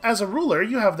 As a ruler,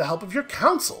 you have the help of your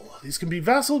council. These can be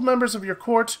vassal members of your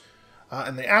court,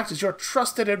 and they act as your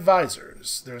trusted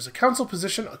advisors. There is a council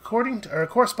position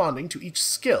corresponding to each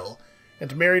skill,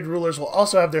 and married rulers will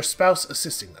also have their spouse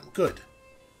assisting them. Good.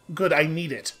 Good, I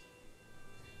need it.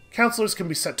 Counselors can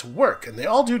be set to work, and they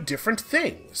all do different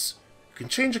things. You can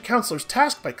change a counselor's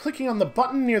task by clicking on the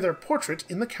button near their portrait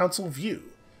in the council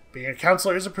view. Being a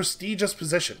counselor is a prestigious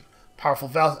position. Powerful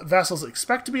vassals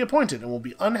expect to be appointed and will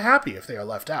be unhappy if they are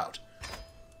left out.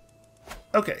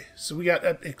 Okay, so we got...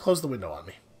 it closed the window on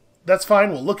me. That's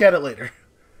fine, we'll look at it later.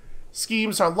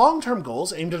 Schemes are long-term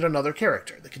goals aimed at another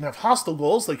character. They can have hostile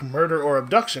goals like murder or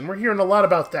abduction. We're hearing a lot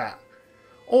about that.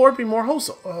 Or be more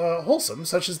wholesome,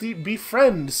 such as the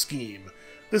befriend scheme.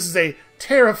 This is a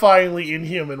terrifyingly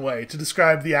inhuman way to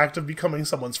describe the act of becoming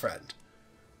someone's friend.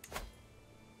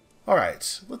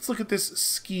 Alright, let's look at this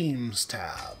Schemes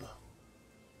tab.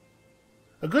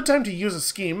 A good time to use a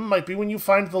scheme might be when you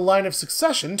find the line of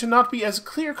succession to not be as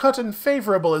clear-cut and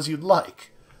favorable as you'd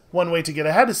like. One way to get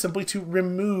ahead is simply to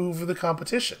remove the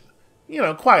competition. You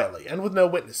know, quietly, and with no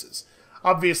witnesses.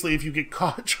 Obviously, if you get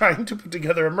caught trying to put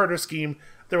together a murder scheme,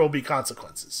 there will be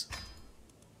consequences.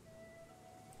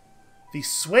 The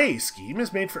sway scheme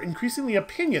is made for increasing the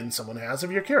opinion someone has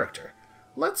of your character.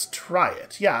 Let's try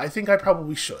it. Yeah, I think I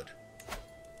probably should.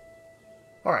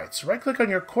 Alright, so right-click on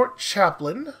your court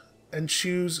chaplain and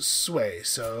choose sway.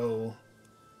 So,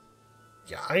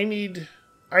 yeah, I need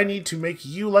to make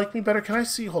you like me better. Can I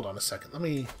see? Hold on a second. Let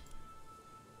me...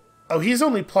 Oh, he's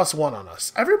only +1 on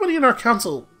us. Everybody in our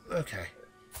council... Okay.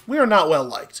 We are not well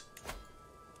liked.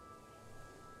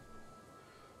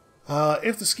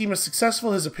 If the scheme is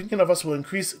successful, his opinion of us will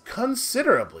increase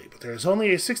considerably, but there is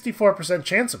only a 64%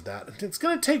 chance of that, and it's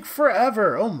going to take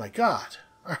forever. Oh my god.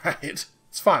 Alright,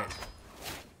 it's fine.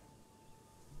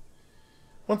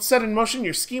 Once set in motion,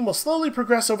 your scheme will slowly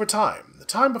progress over time. The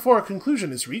time before a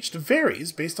conclusion is reached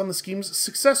varies based on the scheme's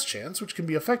success chance, which can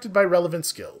be affected by relevant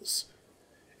skills.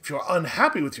 If you are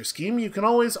unhappy with your scheme, you can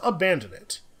always abandon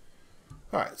it.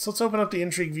 Alright, so let's open up the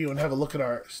intrigue view and have a look at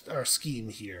our scheme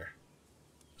here.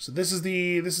 So this is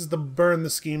the burn the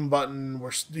scheme button.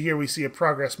 Here we see a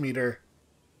progress meter.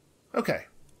 Okay.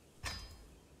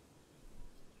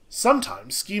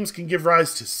 Sometimes schemes can give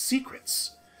rise to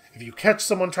secrets. If you catch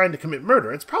someone trying to commit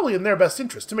murder, it's probably in their best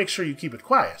interest to make sure you keep it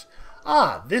quiet.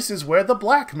 Ah, this is where the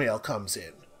blackmail comes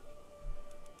in.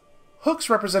 Hooks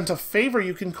represent a favor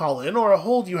you can call in or a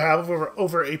hold you have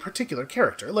over a particular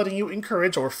character, letting you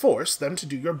encourage or force them to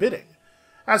do your bidding.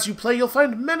 As you play, you'll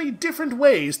find many different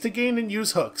ways to gain and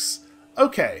use hooks.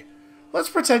 Okay, let's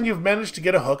pretend you've managed to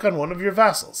get a hook on one of your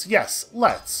vassals. Yes,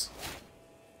 let's.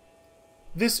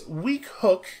 This weak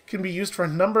hook can be used for a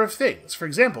number of things. For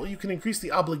example, you can increase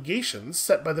the obligations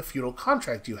set by the feudal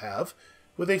contract you have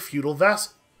with a feudal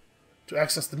vassal. To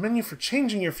access the menu for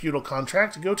changing your feudal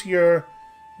contract, go to your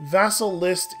vassal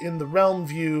list in the realm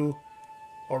view,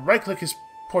 or right-click his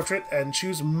portrait and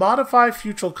choose Modify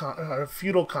Feudal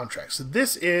Contract. So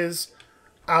this is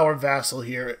our vassal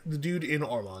here, the dude in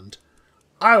Ormond.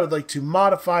 I would like to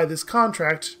modify this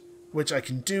contract, which I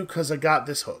can do because I got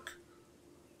this hook.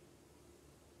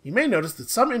 You may notice that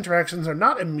some interactions are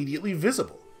not immediately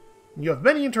visible. You have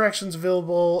many interactions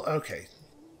available, okay,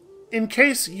 in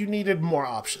case you needed more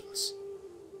options.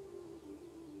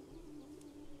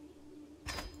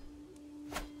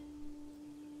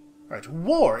 Alright,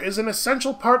 war is an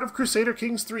essential part of Crusader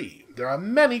Kings III. There are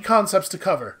many concepts to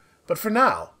cover, but for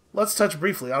now, let's touch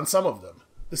briefly on some of them.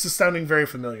 This is sounding very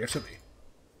familiar to me.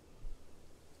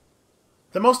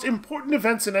 The most important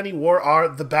events in any war are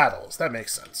the battles. That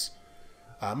makes sense.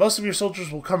 Most of your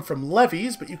soldiers will come from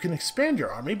levies, but you can expand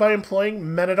your army by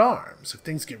employing men-at-arms. If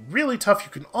things get really tough,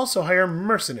 you can also hire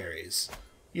mercenaries.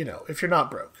 You know, if you're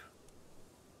not broke.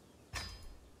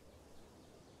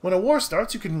 When a war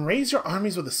starts, you can raise your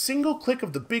armies with a single click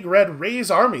of the big red Raise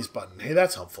Armies button. Hey,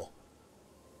 that's helpful.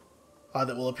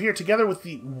 That will appear together with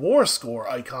the War Score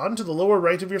icon to the lower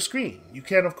right of your screen. You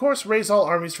can, of course, raise all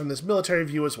armies from this military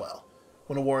view as well.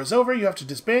 When a war is over, you have to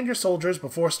disband your soldiers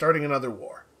before starting another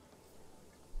war.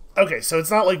 Okay, so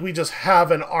it's not like we just have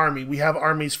an army. We have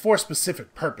armies for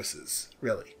specific purposes,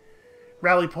 really.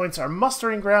 Rally points are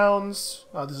mustering grounds.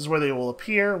 This is where they will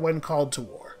appear when called to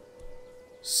war.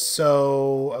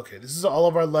 So, okay, this is all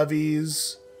of our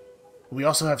levies. We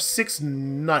also have 6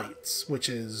 knights, which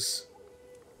is...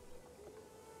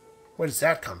 Where does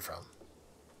that come from?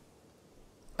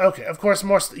 Okay, of course,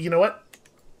 more... You know what?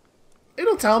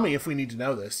 It'll tell me if we need to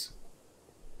know this.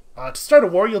 To start a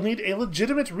war, you'll need a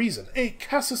legitimate reason, a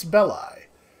casus belli.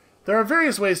 There are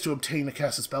various ways to obtain a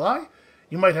casus belli.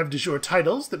 You might have de jure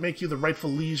titles that make you the rightful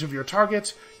liege of your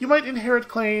target, you might inherit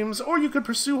claims, or you could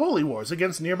pursue holy wars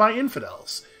against nearby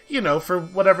infidels. You know, for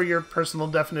whatever your personal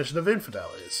definition of infidel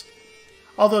is.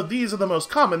 Although these are the most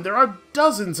common, there are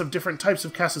dozens of different types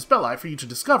of casus belli for you to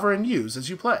discover and use as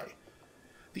you play.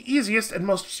 The easiest and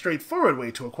most straightforward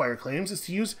way to acquire claims is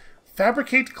to use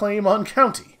Fabricate Claim on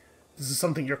County. This is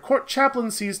something your court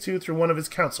chaplain sees to through one of his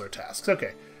counselor tasks.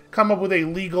 Okay, come up with a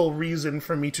legal reason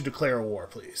for me to declare a war,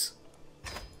 please.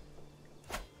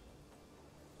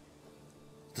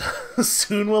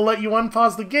 Soon we'll let you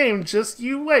unpause the game, just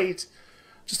you wait.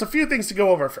 Just a few things to go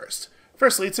over first.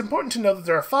 Firstly, it's important to know that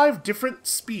there are 5 different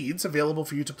speeds available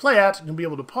for you to play at, and you'll be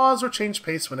able to pause or change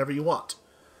pace whenever you want.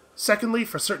 Secondly,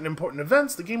 for certain important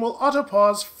events, the game will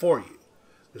auto-pause for you.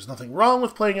 There's nothing wrong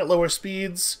with playing at lower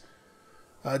speeds.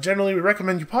 Generally, we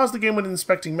recommend you pause the game when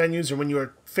inspecting menus or when you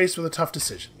are faced with a tough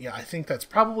decision. Yeah, I think that's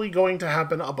probably going to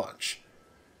happen a bunch.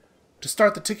 To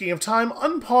start the ticking of time,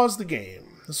 unpause the game.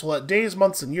 This will let days,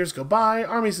 months, and years go by,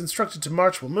 armies instructed to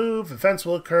march will move, events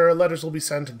will occur, letters will be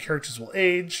sent, and characters will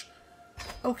age.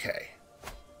 Okay.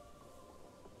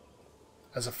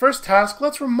 As a first task,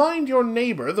 let's remind your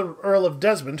neighbor, the Earl of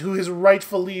Desmond, who his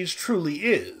rightful liege truly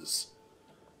is.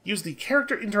 Use the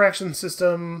character interaction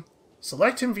system,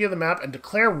 select him via the map, and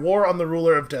declare war on the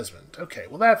ruler of Desmond. Okay,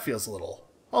 well that feels a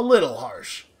little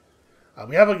harsh.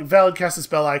 We have a valid casus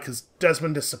belli because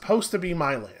Desmond is supposed to be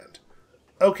my land.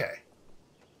 Okay.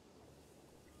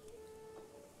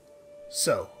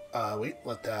 So, wait,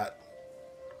 let that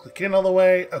click in all the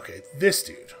way. Okay, this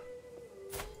dude.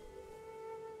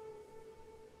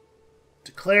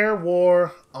 Declare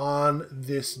war on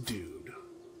this dude.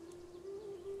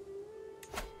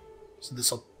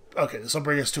 So Okay, this will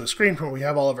bring us to a screen where we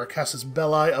have all of our Casus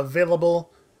Belli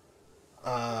available.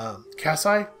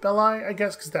 Cassi Belli, I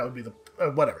guess, because that would be the...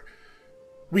 whatever.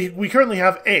 We currently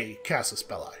have a Casus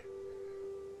Belli.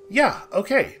 Yeah,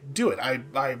 okay, do it.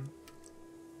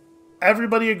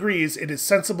 Everybody agrees it is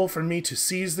sensible for me to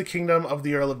seize the kingdom of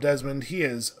the Earl of Desmond. He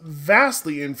is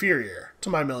vastly inferior to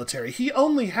my military. He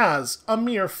only has a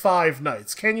mere 5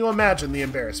 knights. Can you imagine the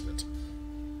embarrassment?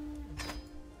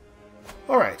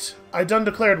 Alright, I done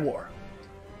declared war.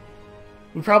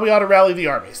 We probably ought to rally the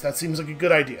armies. That seems like a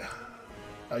good idea.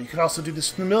 You could also do this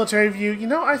from the military view. You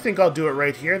know, I think I'll do it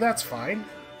right here. That's fine.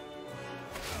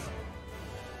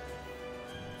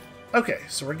 Okay,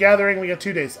 so we're gathering. We got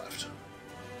 2 days left.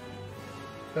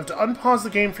 You have to unpause the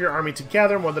game for your army to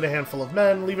gather more than a handful of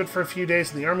men. Leave it for a few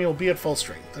days and the army will be at full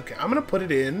strength. Okay, I'm going to put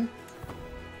it in.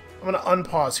 I'm going to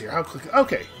unpause here. How quickly?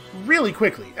 Okay, really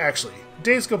quickly, actually.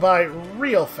 Days go by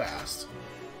real fast.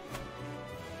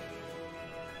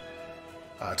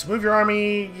 To move your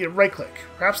army, you right-click.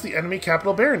 Perhaps the enemy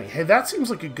capital barony. Hey, that seems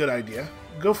like a good idea.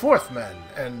 Go forth, men,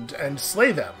 and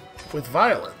slay them with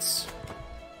violence.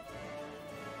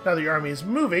 Now that your army is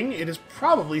moving, it is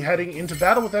probably heading into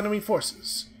battle with enemy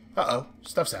forces. Uh-oh,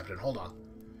 stuff's happening. Hold on.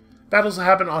 Battles will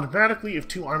happen automatically if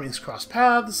 2 armies cross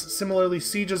paths. Similarly,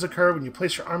 sieges occur when you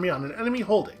place your army on an enemy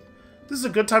holding. This is a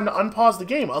good time to unpause the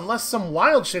game, unless some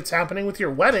wild shit's happening with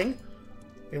your wedding.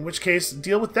 In which case,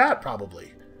 deal with that,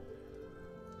 probably.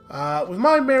 With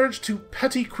my marriage to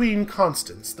Petty Queen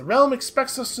Constance, the realm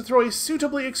expects us to throw a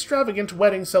suitably extravagant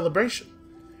wedding celebration.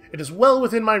 It is well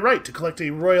within my right to collect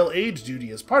a royal aid duty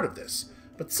as part of this,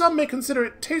 but some may consider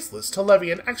it tasteless to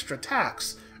levy an extra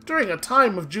tax during a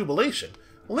time of jubilation.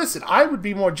 Listen, I would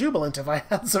be more jubilant if I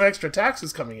had some extra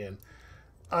taxes coming in.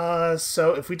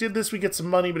 So if we did this, we get some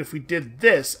money, but if we did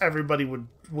this, everybody would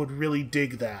really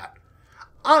dig that.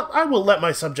 I will let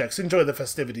my subjects enjoy the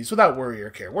festivities without worry or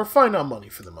care. We're fine on money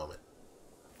for the moment.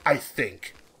 I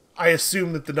think. I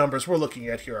assume that the numbers we're looking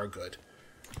at here are good.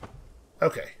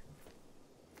 Okay.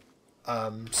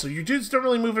 So your dudes don't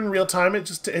really move in real time.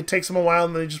 It takes them a while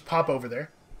and they just pop over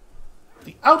there.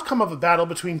 The outcome of a battle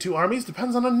between 2 armies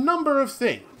depends on a number of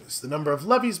things. The number of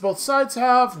levies both sides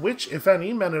have, which, if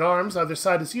any, men-at-arms either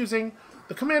side is using,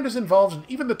 the commanders involved, and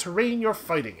even the terrain you're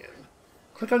fighting in.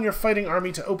 Click on your fighting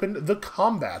army to open the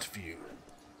combat view.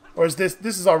 Or is this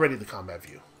is already the combat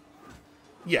view?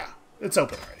 Yeah, it's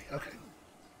open already. Okay.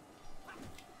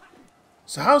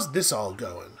 So how's this all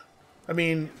going? I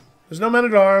mean, there's no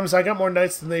men-at-arms. I got more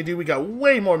knights than they do. We got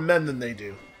way more men than they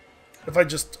do. If I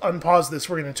just unpause this,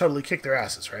 we're going to totally kick their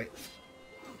asses, right?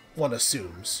 One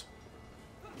assumes.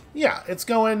 Yeah, it's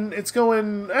going...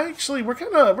 Actually,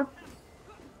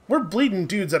 we're bleeding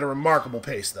dudes at a remarkable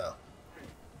pace, though.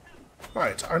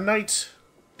 Alright, our knight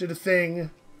did a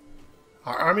thing.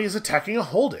 Our army is attacking a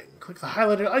holding. Click the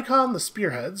highlighted icon, the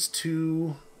spearheads,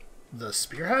 to... The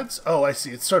spearheads? Oh, I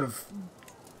see. It's sort of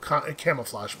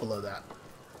camouflage below that.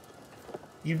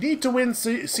 You need to win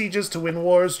sieges to win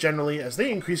wars, generally, as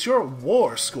they increase your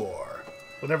war score.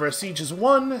 Whenever a siege is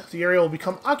won, the area will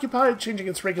become occupied, changing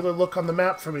its regular look on the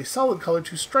map from a solid color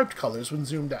to striped colors when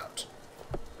zoomed out.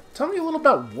 Tell me a little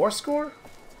about war score?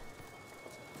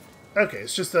 Okay,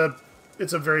 it's just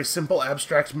it's a very simple,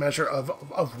 abstract measure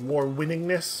of war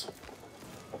winningness.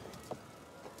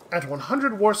 At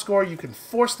 100 war score, you can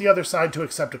force the other side to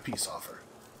accept a peace offer.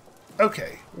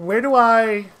 Okay, where do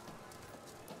I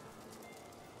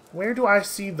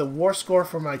see the war score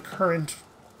for my current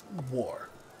war?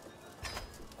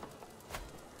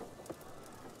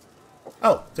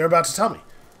 Oh, they're about to tell me.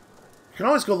 You can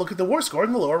always go look at the war score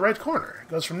in the lower right corner. It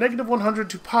goes from negative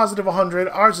 100 to positive 100.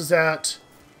 Ours is at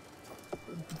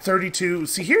 32.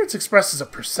 See, here it's expressed as a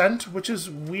percent, which is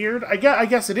weird. I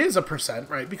guess it is a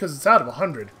percent, right? Because it's out of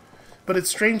 100. But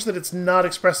it's strange that it's not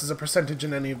expressed as a percentage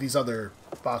in any of these other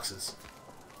boxes.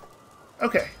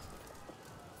 Okay.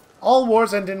 All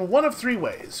wars end in one of 3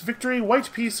 ways. Victory,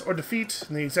 white peace, or defeat,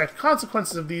 and the exact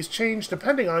consequences of these change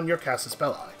depending on your casus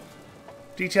belli.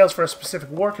 Details for a specific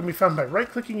war can be found by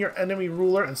right-clicking your enemy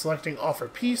ruler and selecting Offer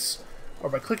Peace, or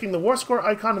by clicking the war score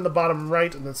icon in the bottom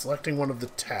right and then selecting one of the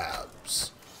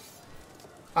tabs.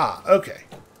 Ah, okay.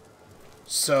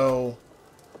 So,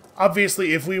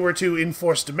 obviously, if we were to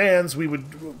enforce demands, we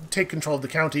would take control of the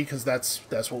county, because that's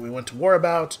what we went to war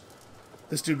about.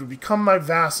 This dude would become my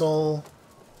vassal.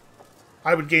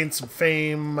 I would gain some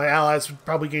fame. My allies would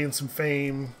probably gain some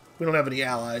fame. We don't have any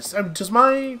allies. Does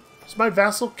my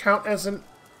vassal count as an...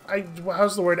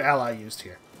 how's the word ally used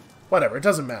here? Whatever, it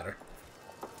doesn't matter.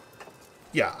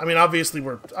 Yeah, I mean, obviously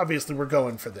we're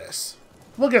going for this.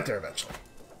 We'll get there eventually.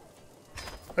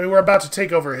 I mean, we're about to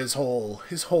take over his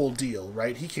whole deal,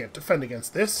 right? He can't defend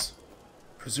against this,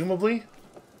 presumably.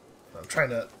 I'm trying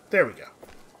to... There we go.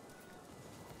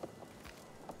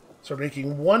 So we're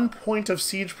making 1 point of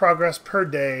siege progress per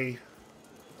day.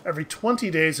 Every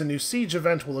 20 days, a new siege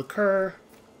event will occur.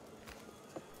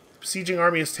 The besieging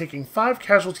army is taking 5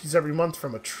 casualties every month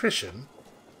from attrition.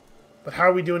 But how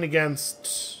are we doing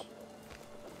against...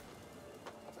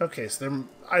 Okay, so they're...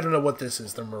 I don't know what this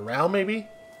is. Their morale, maybe?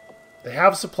 They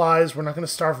have supplies. We're not going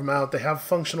to starve them out. They have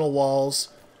functional walls.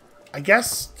 I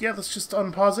guess, yeah, let's just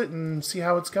unpause it and see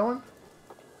how it's going.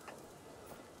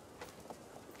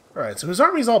 Alright, so his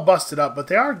army's all busted up, but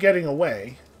they are getting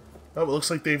away. Oh, it looks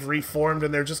like they've reformed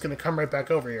and they're just going to come right back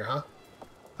over here, huh?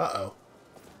 Uh-oh.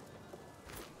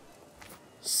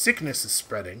 Sickness is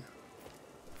spreading.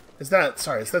 Is that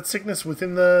sickness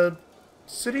within the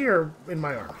city or in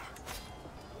my army?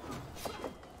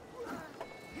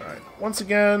 Alright, once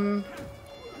again,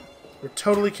 we're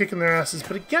totally kicking their asses,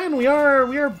 but again, we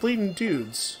are bleeding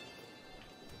dudes.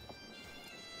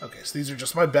 Okay, so these are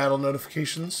just my battle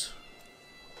notifications.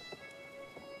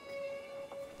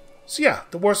 So yeah,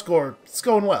 the war score, it's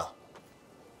going well.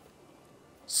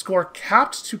 Score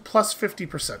capped to plus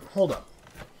 50%. Hold up.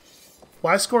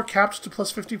 Why score capped to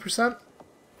plus 50%?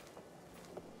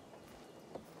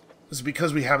 Is it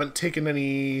because we haven't taken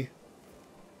any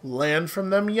land from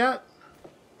them yet?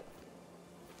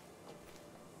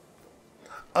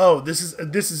 Oh, this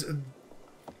is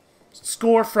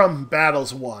score from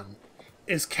battles won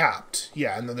is capped.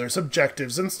 Yeah, and then there's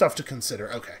objectives and stuff to consider.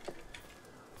 Okay.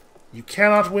 You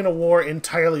cannot win a war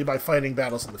entirely by fighting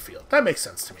battles in the field. That makes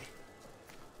sense to me.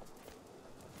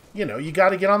 You know, you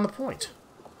gotta get on the point.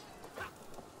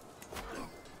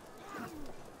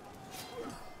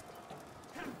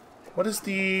 What is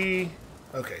the...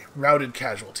 Okay, routed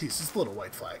casualties. It's a little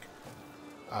white flag.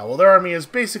 Well, their army has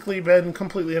basically been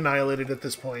completely annihilated at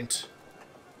this point.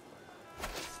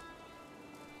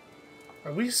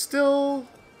 Are we still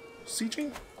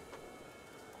sieging?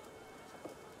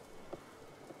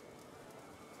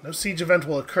 No siege event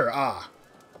will occur. Ah.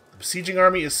 The besieging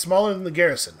army is smaller than the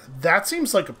garrison. That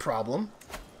seems like a problem.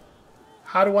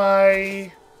 How do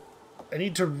I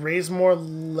need to raise more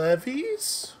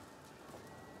levies?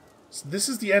 So this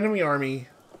is the enemy army.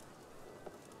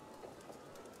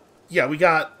 Yeah, we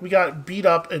got beat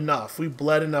up enough. We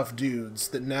bled enough dudes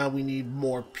that now we need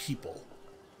more people.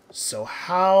 So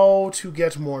how to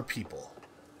get more people?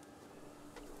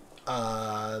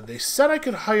 They said I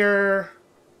could hire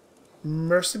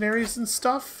mercenaries and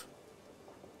stuff,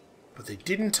 but they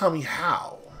didn't tell me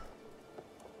how.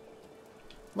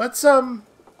 Let's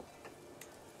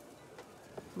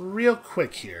real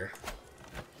quick here.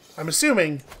 I'm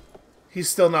assuming he's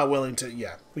still not willing to.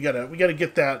 Yeah, we gotta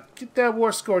get that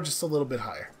war score just a little bit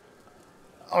higher.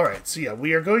 All right, so yeah,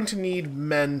 we are going to need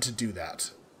men to do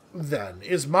that. Then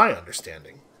is my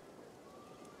understanding.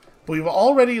 But we've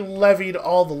already levied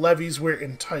all the levies we're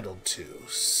entitled to.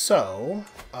 So,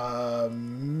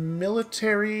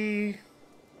 military...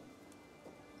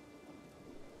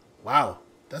 Wow,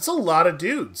 that's a lot of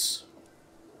dudes.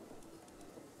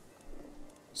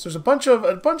 So there's a bunch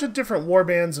of different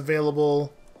warbands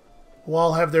available who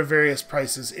all have their various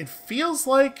prices. It feels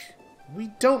like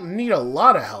we don't need a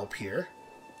lot of help here.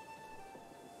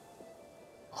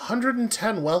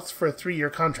 110 wealth for a 3-year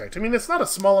contract. I mean, it's not a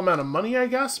small amount of money, I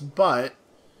guess, but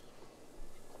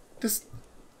this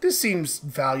seems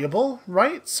valuable,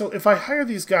 right? So if I hire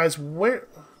these guys, where...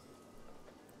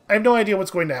 I have no idea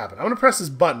what's going to happen. I'm going to press this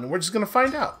button, and we're just going to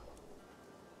find out.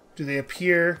 Do they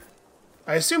appear...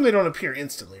 I assume they don't appear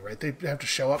instantly, right? They have to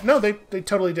show up. No, they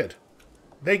totally did.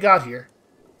 They got here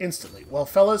instantly. Well,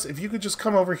 fellas, if you could just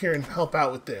come over here and help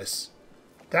out with this,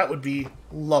 that would be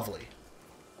lovely.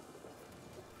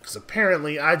 Because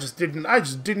apparently I just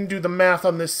didn't do the math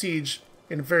on this siege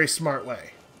in a very smart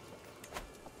way.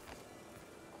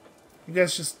 You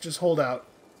guys just hold out.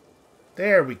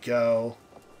 There we go.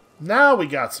 Now we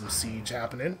got some siege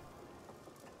happening.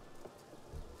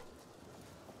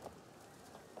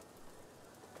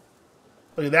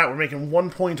 Look at that, we're making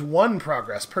 1.1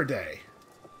 progress per day.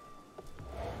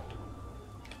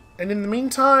 And in the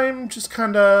meantime, just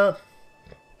kinda...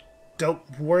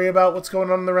 don't worry about what's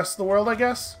going on in the rest of the world, I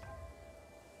guess.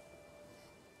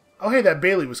 Oh, hey, that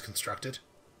Bailey was constructed.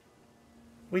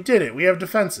 We did it. We have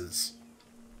defenses.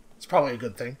 It's probably a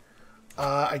good thing.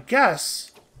 I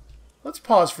guess, let's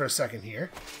pause for a second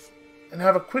here and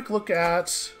have a quick look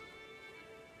at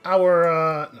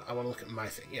our... no, I want to look at my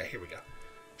thing. Yeah, here we go.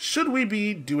 Should we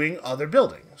be doing other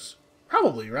buildings?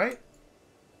 Probably, right?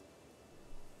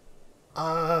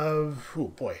 Oh,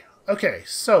 boy. Okay,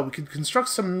 so we could construct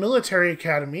some military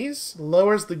academies,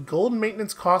 lowers the gold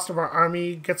maintenance cost of our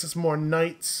army, gets us more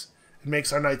knights, and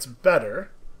makes our knights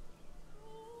better.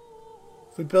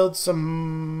 If we build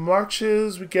some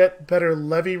marches, we get better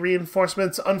levy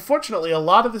reinforcements. Unfortunately, a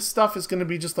lot of this stuff is going to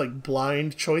be just like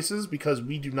blind choices because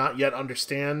we do not yet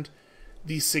understand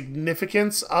the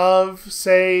significance of,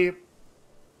 say,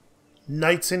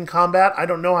 knights in combat. I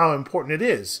don't know how important it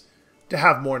is to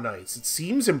have more knights. It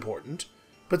seems important,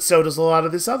 but so does a lot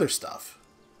of this other stuff.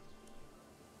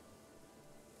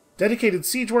 Dedicated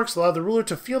siege works allow the ruler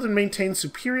to field and maintain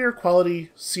superior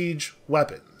quality siege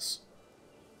weapons.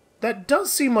 That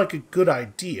does seem like a good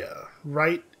idea,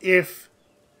 right? If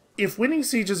winning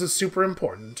sieges is super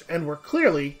important, and we're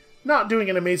clearly not doing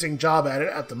an amazing job at it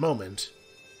at the moment,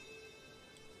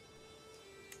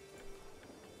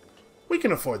 we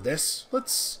can afford this.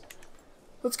 Let's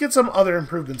get some other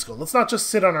improvements going. Let's not just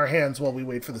sit on our hands while we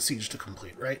wait for the siege to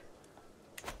complete, right?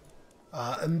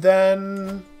 And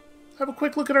then have a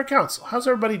quick look at our council. How's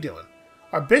everybody doing?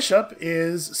 Our bishop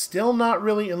is still not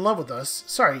really in love with us.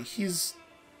 Sorry, he's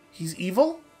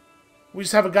evil? We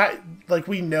just have a guy, like,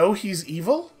 we know he's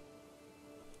evil?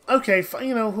 Okay,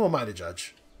 you know, who am I to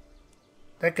judge?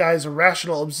 That guy's a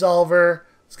rational absolver.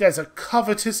 This guy's a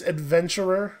covetous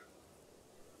adventurer.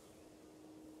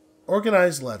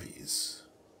 Organized levies.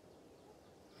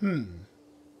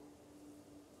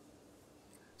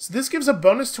 So this gives a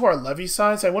bonus to our levy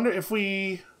size. I wonder if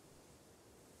we...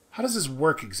 How does this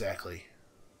work exactly?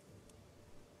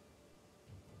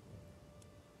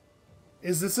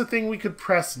 Is this a thing we could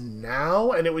press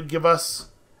now and it would give us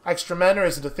extra men, or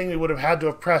is it a thing we would have had to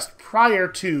have pressed prior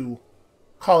to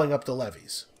calling up the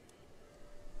levies?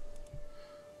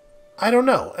 I don't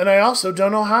know, and I also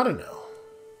don't know how to know.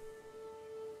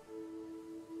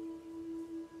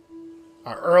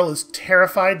 Our Earl is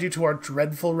terrified due to our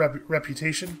dreadful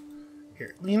reputation.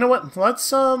 Here, you know what? Let's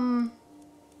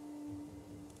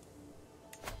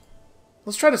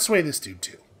try to sway this dude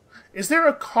too. Is there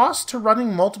a cost to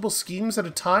running multiple schemes at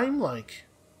a time? Like,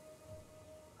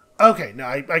 okay, no,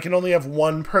 I can only have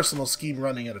one personal scheme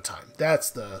running at a time.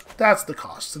 That's the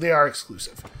cost. So they are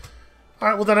exclusive. All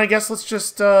right, well then I guess let's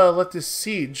just let this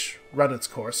siege run its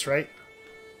course, right?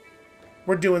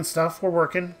 We're doing stuff. We're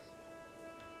working.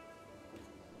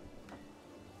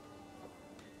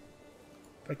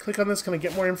 If I click on this, can I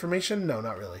get more information? No,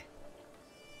 not really.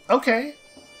 Okay.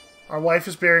 Our wife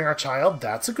is bearing our child.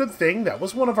 That's a good thing. That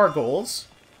was one of our goals.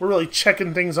 We're really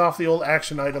checking things off the old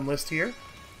action item list here.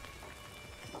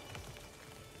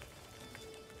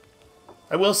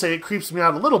 I will say it creeps me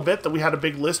out a little bit that we had a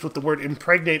big list with the word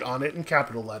impregnate on it in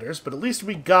capital letters, but at least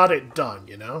we got it done,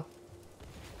 you know?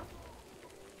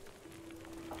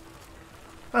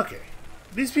 Okay.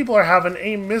 These people are having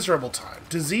a miserable time.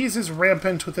 Disease is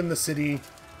rampant within the city.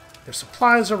 Their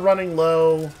supplies are running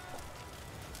low.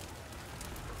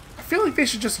 I feel like they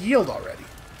should just yield already.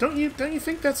 Don't you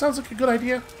think that sounds like a good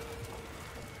idea?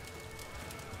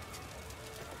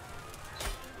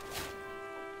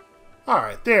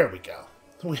 Alright, there we go.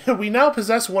 We now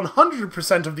possess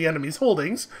 100% of the enemy's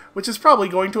holdings, which is probably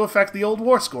going to affect the old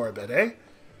war score a bit, eh?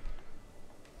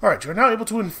 Alright, you're now able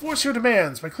to enforce your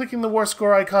demands by clicking the war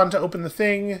score icon to open the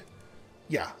thing.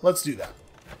 Yeah, let's do that.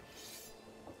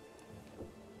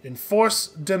 Enforce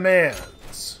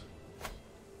demands.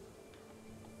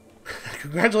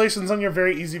 Congratulations on your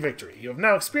very easy victory. You have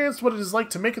now experienced what it is like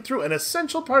to make it through an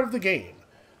essential part of the game.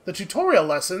 The tutorial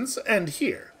lessons end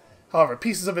here. However,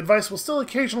 pieces of advice will still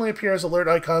occasionally appear as alert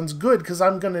icons. Good, because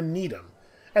I'm going to need them.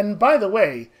 And by the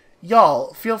way,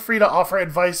 y'all, feel free to offer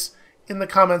advice in the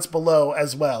comments below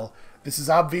as well. This is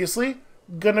obviously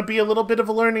going to be a little bit of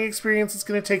a learning experience. It's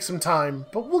going to take some time,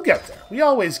 but we'll get there. We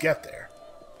always get there.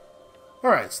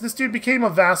 Alright, so this dude became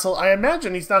a vassal. I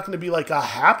imagine he's not going to be like a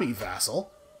happy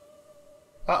vassal.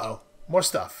 Uh-oh. More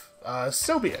stuff.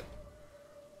 So be it.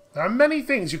 There are many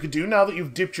things you could do now that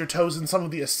you've dipped your toes in some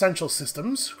of the essential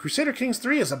systems. Crusader Kings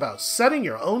III is about setting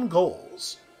your own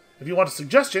goals. If you want a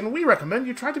suggestion, we recommend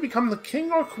you try to become the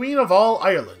king or queen of all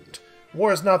Ireland.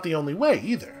 War is not the only way,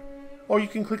 either. Or you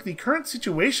can click the current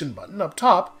situation button up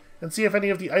top and see if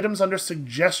any of the items under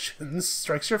suggestions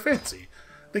strikes your fancy.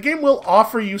 The game will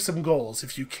offer you some goals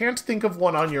if you can't think of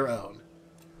one on your own.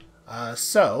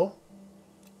 So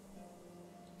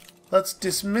let's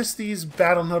dismiss these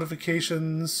battle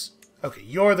notifications. Okay,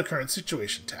 you're the current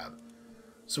situation tab.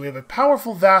 So we have a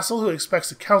powerful vassal who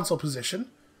expects a council position.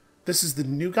 This is the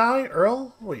new guy,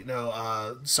 Earl? Wait,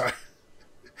 no, sorry.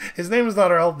 His name is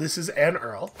not Earl, this is an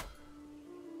Earl.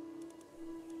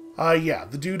 Yeah,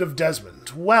 the dude of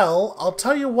Desmond. Well, I'll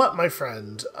tell you what, my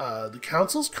friend. The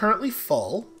council's currently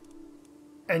full.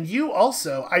 And you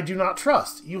also I do not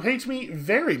trust. You hate me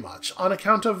very much on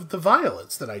account of the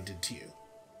violence that I did to you.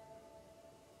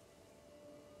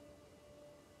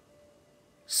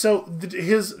 So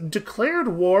his declared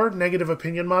war negative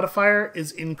opinion modifier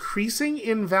is increasing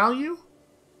in value?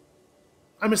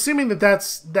 I'm assuming that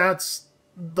that's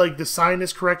like the sign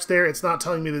is correct there. It's not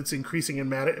telling me that it's increasing in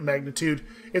magnitude.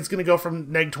 It's going to go from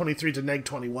neg 23 to neg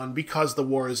 21 because the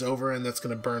war is over and that's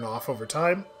going to burn off over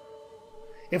time.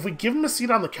 If we give him a seat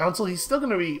on the council, he's still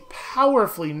going to be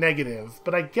powerfully negative,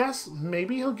 but I guess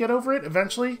maybe he'll get over it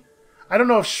eventually. I don't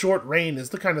know if short reign is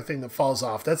the kind of thing that falls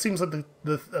off. That seems like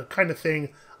the kind of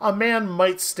thing a man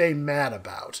might stay mad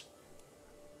about.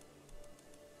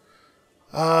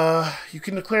 You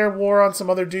can declare war on some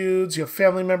other dudes. You have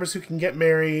family members who can get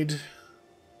married.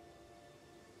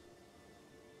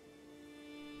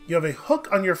 You have a hook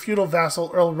on your feudal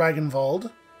vassal, Earl Ragnvald,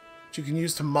 which you can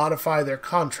use to modify their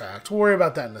contract. We'll worry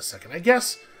about that in a second. I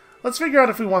guess, let's figure out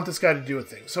if we want this guy to do a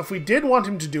thing. So if we did want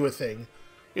him to do a thing,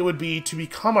 it would be to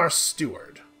become our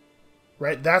steward.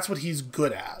 Right? That's what he's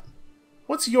good at.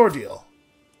 What's your deal?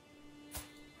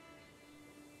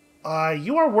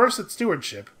 You are worse at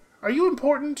stewardship. Are you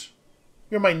important?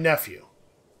 You're my nephew.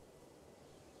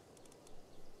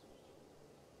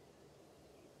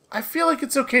 I feel like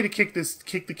it's okay to kick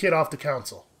the kid off the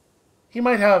council. He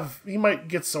might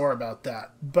get sore about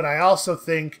that, but I also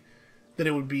think that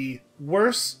it would be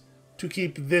worse to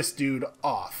keep this dude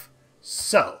off.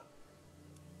 So,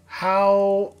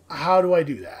 how do I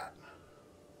do that?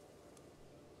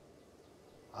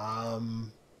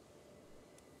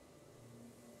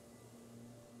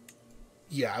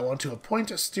 Yeah, I want to appoint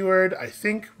a steward. I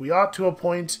think we ought to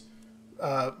appoint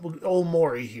old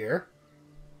Maury here.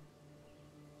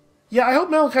 Yeah, I hope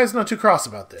Malachi's not too cross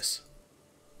about this.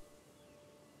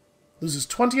 Loses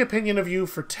 20 opinion of you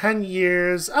for 10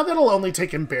 years. Oh, that'll only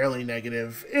take him barely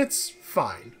negative. It's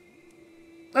fine.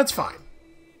 That's fine.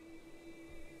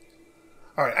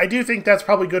 Alright, I do think that's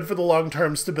probably good for the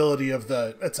long-term stability of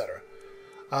the etc.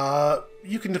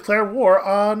 You can declare war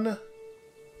on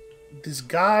this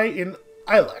guy in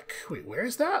Ilek. Wait, where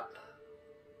is that?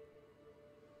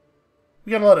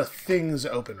 We got a lot of things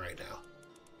open right now.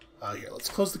 Here, let's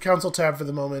close the council tab for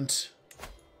the moment.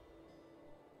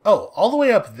 Oh, all the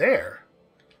way up there.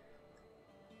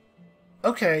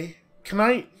 Okay, do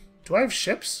I have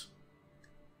ships?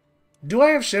 Do I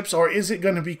have ships, or is it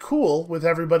going to be cool with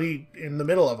everybody in the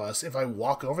middle of us if I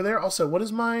walk over there? Also, what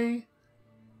is my...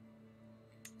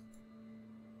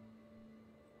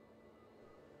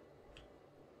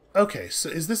 Okay, so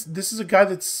is this is a guy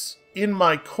that's in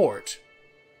my court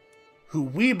who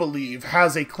we believe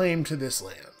has a claim to this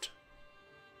land.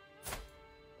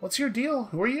 What's your deal?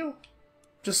 Who are you?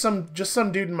 Just some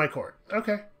dude in my court.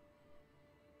 Okay.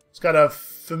 He's got a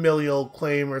familial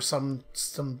claim or some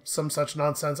such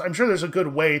nonsense. I'm sure there's a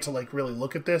good way to like really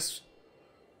look at this.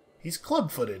 He's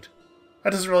club-footed.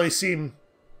 That doesn't really seem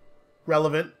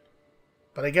relevant,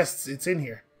 but I guess it's in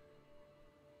here.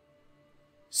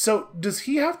 So, does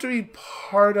he have to be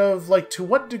part of, like, to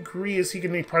what degree is he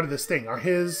going to be part of this thing? Are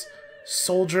his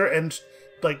soldier and,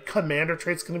 like, commander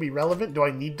traits going to be relevant? Do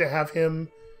I need to have him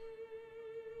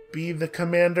be the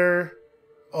commander?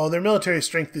 Oh, their military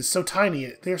strength is so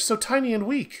tiny. They're so tiny and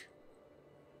weak.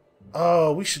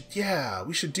 Oh, we should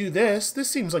do this. This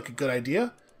seems like a good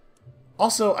idea.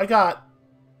 Also, I got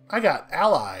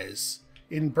allies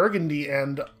in Burgundy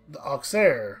and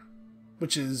Auxerre,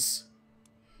 which is...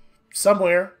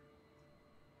 somewhere.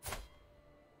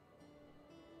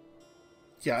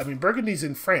 Yeah, I mean, Burgundy's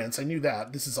in France. I knew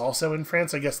that. This is also in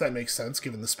France. I guess that makes sense,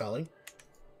 given the spelling.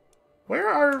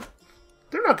 They're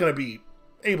not going to be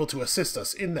able to assist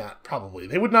us in that, probably.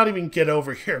 They would not even get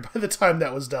over here by the time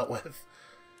that was dealt with.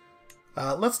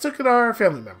 Let's look at our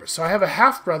family members. So I have a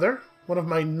half-brother, one of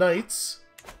my knights.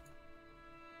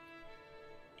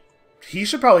 He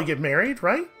should probably get married,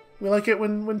 right? We like it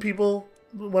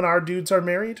when our dudes are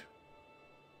married.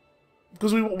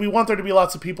 Because we want there to be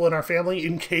lots of people in our family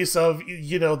in case of,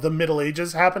 you know, the Middle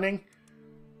Ages happening.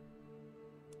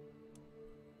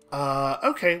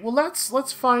 Okay, well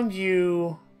let's find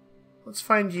you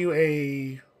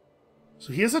a...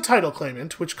 So he is a title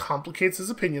claimant, which complicates his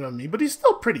opinion on me, but he's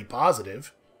still pretty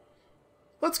positive.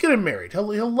 Let's get him married.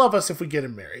 He'll love us if we get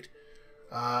him married.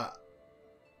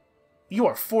 You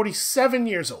are 47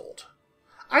 years old.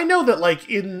 I know that, like,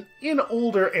 in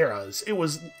older eras, it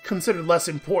was considered less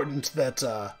important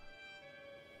that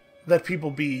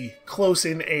people be close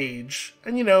in age.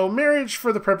 And, you know, marriage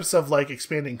for the purpose of, like,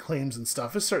 expanding claims and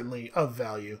stuff is certainly of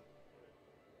value.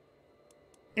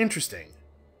 Interesting.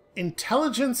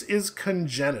 Intelligence is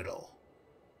congenital.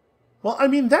 Well, I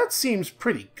mean, that seems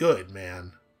pretty good,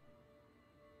 man.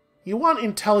 You want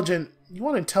intelligent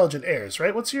heirs,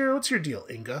 right? What's your deal,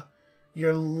 Inga?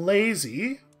 You're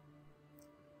lazy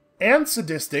and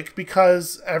sadistic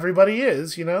because everybody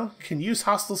is, you know, can use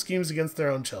hostile schemes against their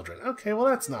own children. Okay, well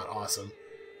that's not awesome.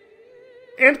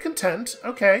 And content,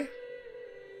 okay.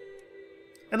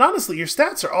 And honestly, your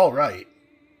stats are all right.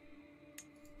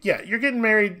 Yeah, you're getting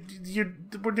married,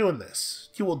 we're doing this.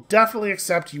 You will definitely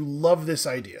accept you love this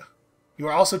idea. You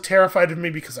are also terrified of me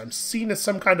because I'm seen as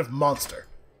some kind of monster.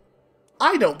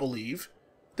 I don't believe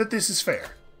that this is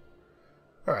fair.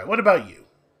 Alright, what about you?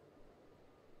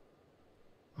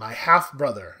 My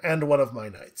half-brother and one of my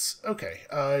knights. Okay,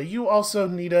 you also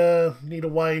need a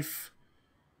wife.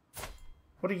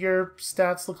 What do your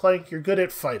stats look like? You're good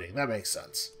at fighting. That makes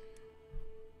sense.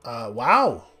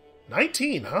 Wow.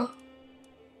 19, huh?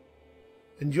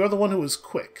 And you're the one who was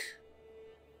quick.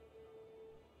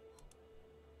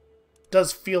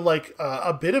 Does feel like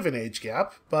a bit of an age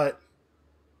gap, but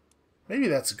maybe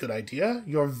that's a good idea.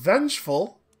 You're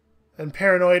vengeful and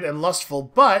paranoid and lustful,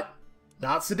 but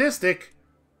not sadistic,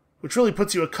 which really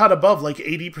puts you a cut above like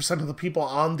 80% of the people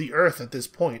on the earth at this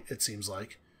point, it seems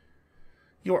like.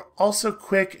 You're also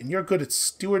quick, and you're good at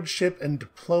stewardship and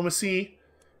diplomacy.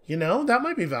 You know, that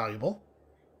might be valuable.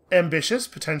 Ambitious,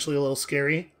 potentially a little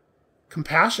scary.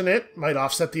 Compassionate, might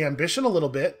offset the ambition a little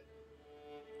bit.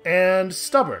 And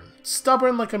stubborn.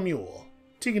 Stubborn like a mule.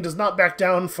 Tegan does not back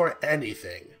down for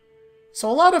anything. So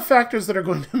a lot of factors that are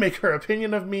going to make her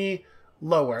opinion of me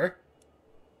lower.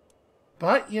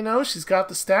 But, you know, she's got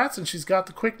the stats and she's got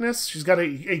the quickness. She's got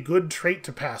a good trait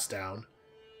to pass down.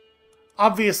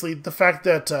 Obviously, the fact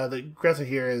that Greta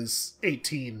here is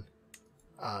 18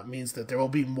 means that there will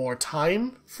be more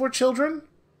time for children.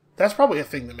 That's probably a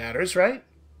thing that matters, right?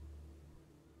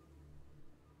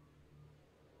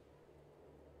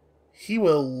 He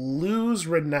will lose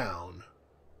renown.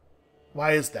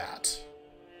 Why is that?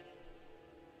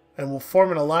 And will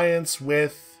form an alliance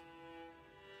with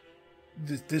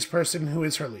this person who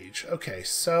is her liege. Okay,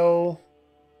 so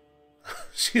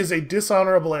she is a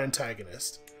dishonorable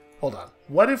antagonist. Hold on.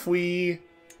 What if we...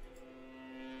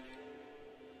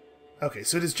 Okay,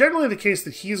 so it is generally the case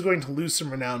that he is going to lose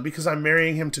some renown because I'm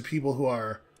marrying him to people who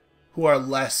are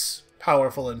less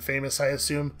powerful and famous, I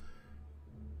assume.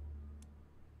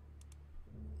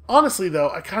 Honestly, though,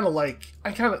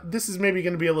 this is maybe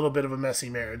going to be a little bit of a messy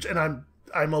marriage, and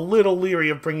I'm a little leery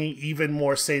of bringing even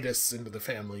more sadists into the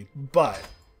family, but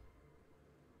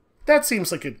that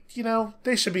seems like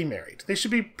they should be married. They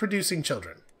should be producing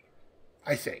children,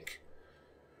 I think.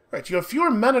 Right, you have fewer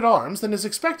men-at-arms than is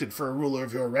expected for a ruler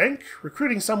of your rank.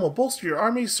 Recruiting some will bolster your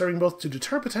army, serving both to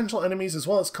deter potential enemies as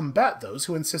well as combat those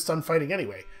who insist on fighting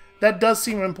anyway. That does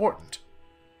seem important.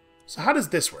 So how does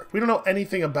this work? We don't know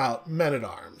anything about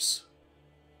men-at-arms.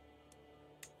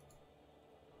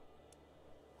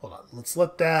 Hold on, let's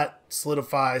let that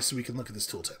solidify so we can look at this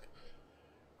tooltip.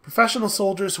 Professional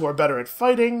soldiers who are better at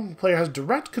fighting. The player has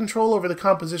direct control over the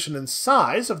composition and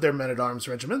size of their men-at-arms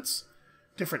regiments.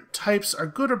 Different types are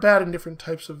good or bad in different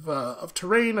types of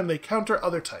terrain, and they counter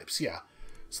other types, yeah.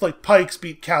 It's like pikes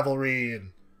beat cavalry,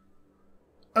 and...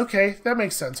 Okay, that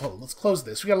makes sense. Hold on, let's close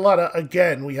this. We have a lot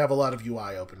of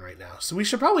UI open right now. So we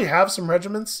should probably have some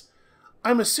regiments.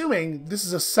 I'm assuming this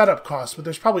is a setup cost, but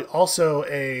there's probably also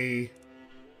a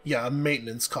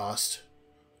maintenance cost.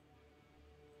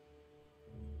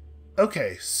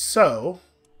 Okay, so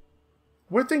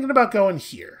we're thinking about going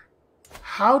here.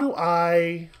 How do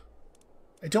I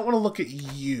don't want to look at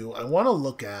you. I want to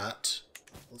look at...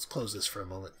 Let's close this for a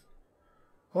moment.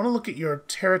 I want to look at your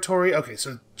territory. Okay,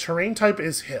 so terrain type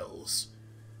is hills.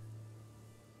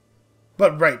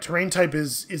 But right, terrain type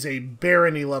is a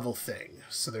barony level thing.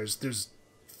 So there's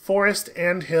forest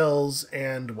and hills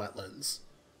and wetlands.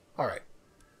 Alright.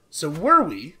 So were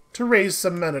we to raise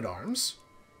some men-at-arms,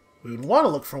 we would want to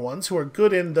look for ones who are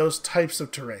good in those types of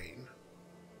terrain.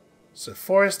 So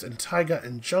forest and taiga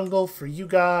and jungle for you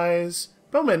guys.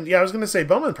 Bowmen, yeah, I was going to say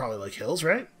bowmen probably like hills,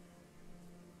 right?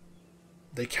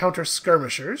 They counter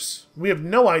skirmishers. We have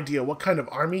no idea what kind of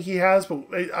army he has, but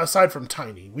aside from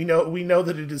tiny, we know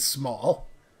that it is small.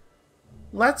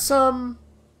 Let's it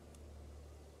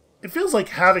feels like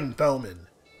having bowmen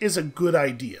is a good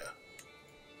idea.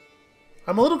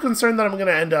 I'm a little concerned that I'm going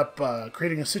to end up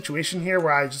creating a situation here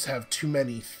where I just have too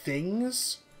many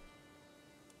things.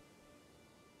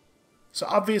 So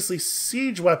obviously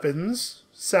siege weapons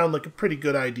sound like a pretty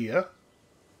good idea.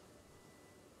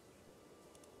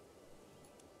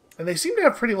 And they seem to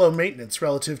have pretty low maintenance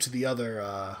relative to the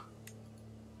other,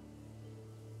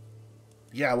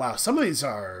 Yeah, wow, some of these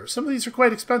are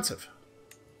quite expensive.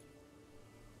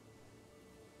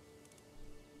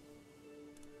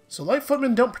 So light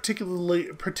footmen don't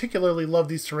particularly love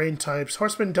these terrain types.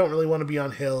 Horsemen don't really want to be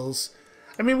on hills.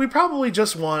 I mean, we probably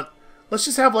just want... Let's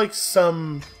just have, like,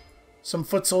 some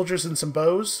foot soldiers and some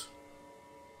bows.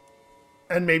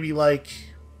 And maybe, like...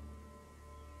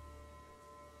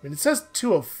 I mean, it says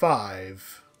 2 of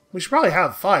 5. We should probably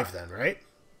have 5 then, right?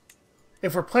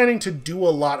 If we're planning to do a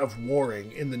lot of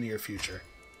warring in the near future.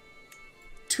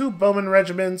 2 bowman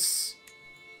regiments...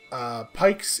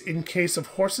 pikes in case of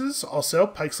horses. Also,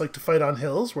 pikes like to fight on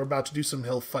hills. We're about to do some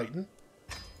hill fighting.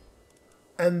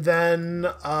 And then,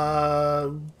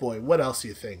 boy, what else do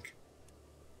you think?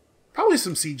 Probably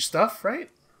some siege stuff, right?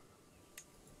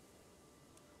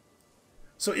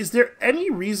 So is there any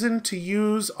reason to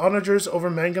use onagers over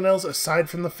mangonels aside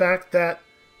from the fact that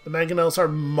the mangonels are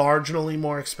marginally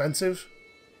more expensive?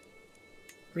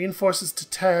 Reinforces to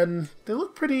 10. They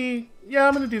look pretty... Yeah,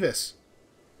 I'm going to do this.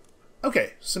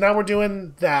 Okay, so now we're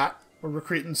doing that. We're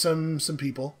recruiting some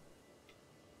people.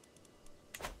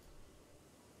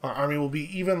 Our army will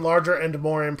be even larger and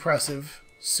more impressive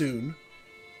soon.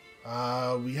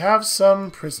 We have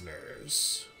some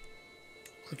prisoners.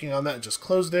 Clicking on that just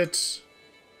closed it.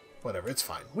 Whatever, it's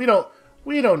fine. We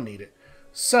don't need it.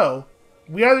 So,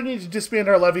 we either need to disband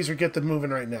our levies or get them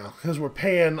moving right now, because we're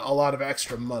paying a lot of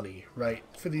extra money, right,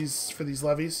 for these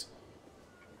levies.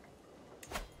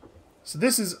 So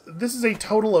this is a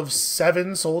total of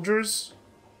 7 soldiers.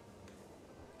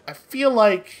 I feel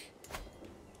like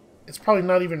it's probably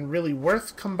not even really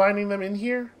worth combining them in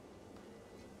here.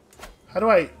 How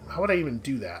would I even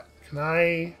do that?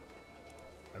 I'm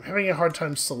having a hard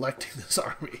time selecting this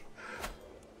army.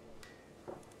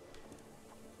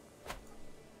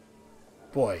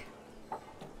 Boy.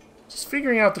 Just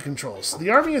figuring out the controls. So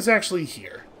the army is actually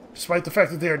here, despite the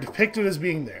fact that they are depicted as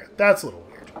being there. That's a little weird.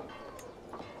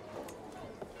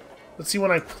 Let's see,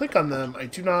 when I click on them, I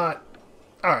do not...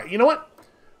 Alright, you know what?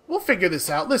 We'll figure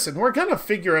this out. Listen, we're gonna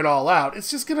figure it all out.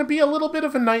 It's just gonna be a little bit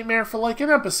of a nightmare for like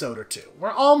an episode or two. We're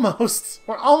almost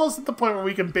at the point where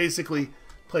we can basically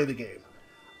play the game.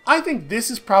 I think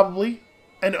this is probably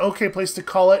an okay place to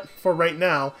call it for right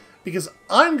now, because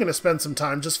I'm gonna spend some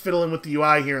time just fiddling with the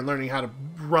UI here and learning how to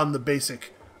run the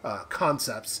basic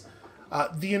concepts.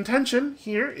 The intention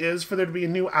here is for there to be a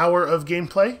new hour of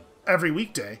gameplay every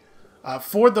weekday.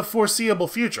 For the foreseeable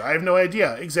future. I have no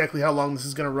idea exactly how long this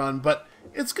is going to run, but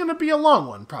it's going to be a long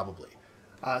one, probably.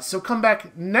 So come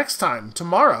back next time,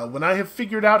 tomorrow, when I have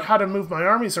figured out how to move my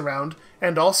armies around,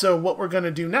 and also what we're going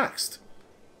to do next.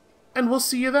 And we'll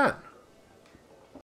see you then.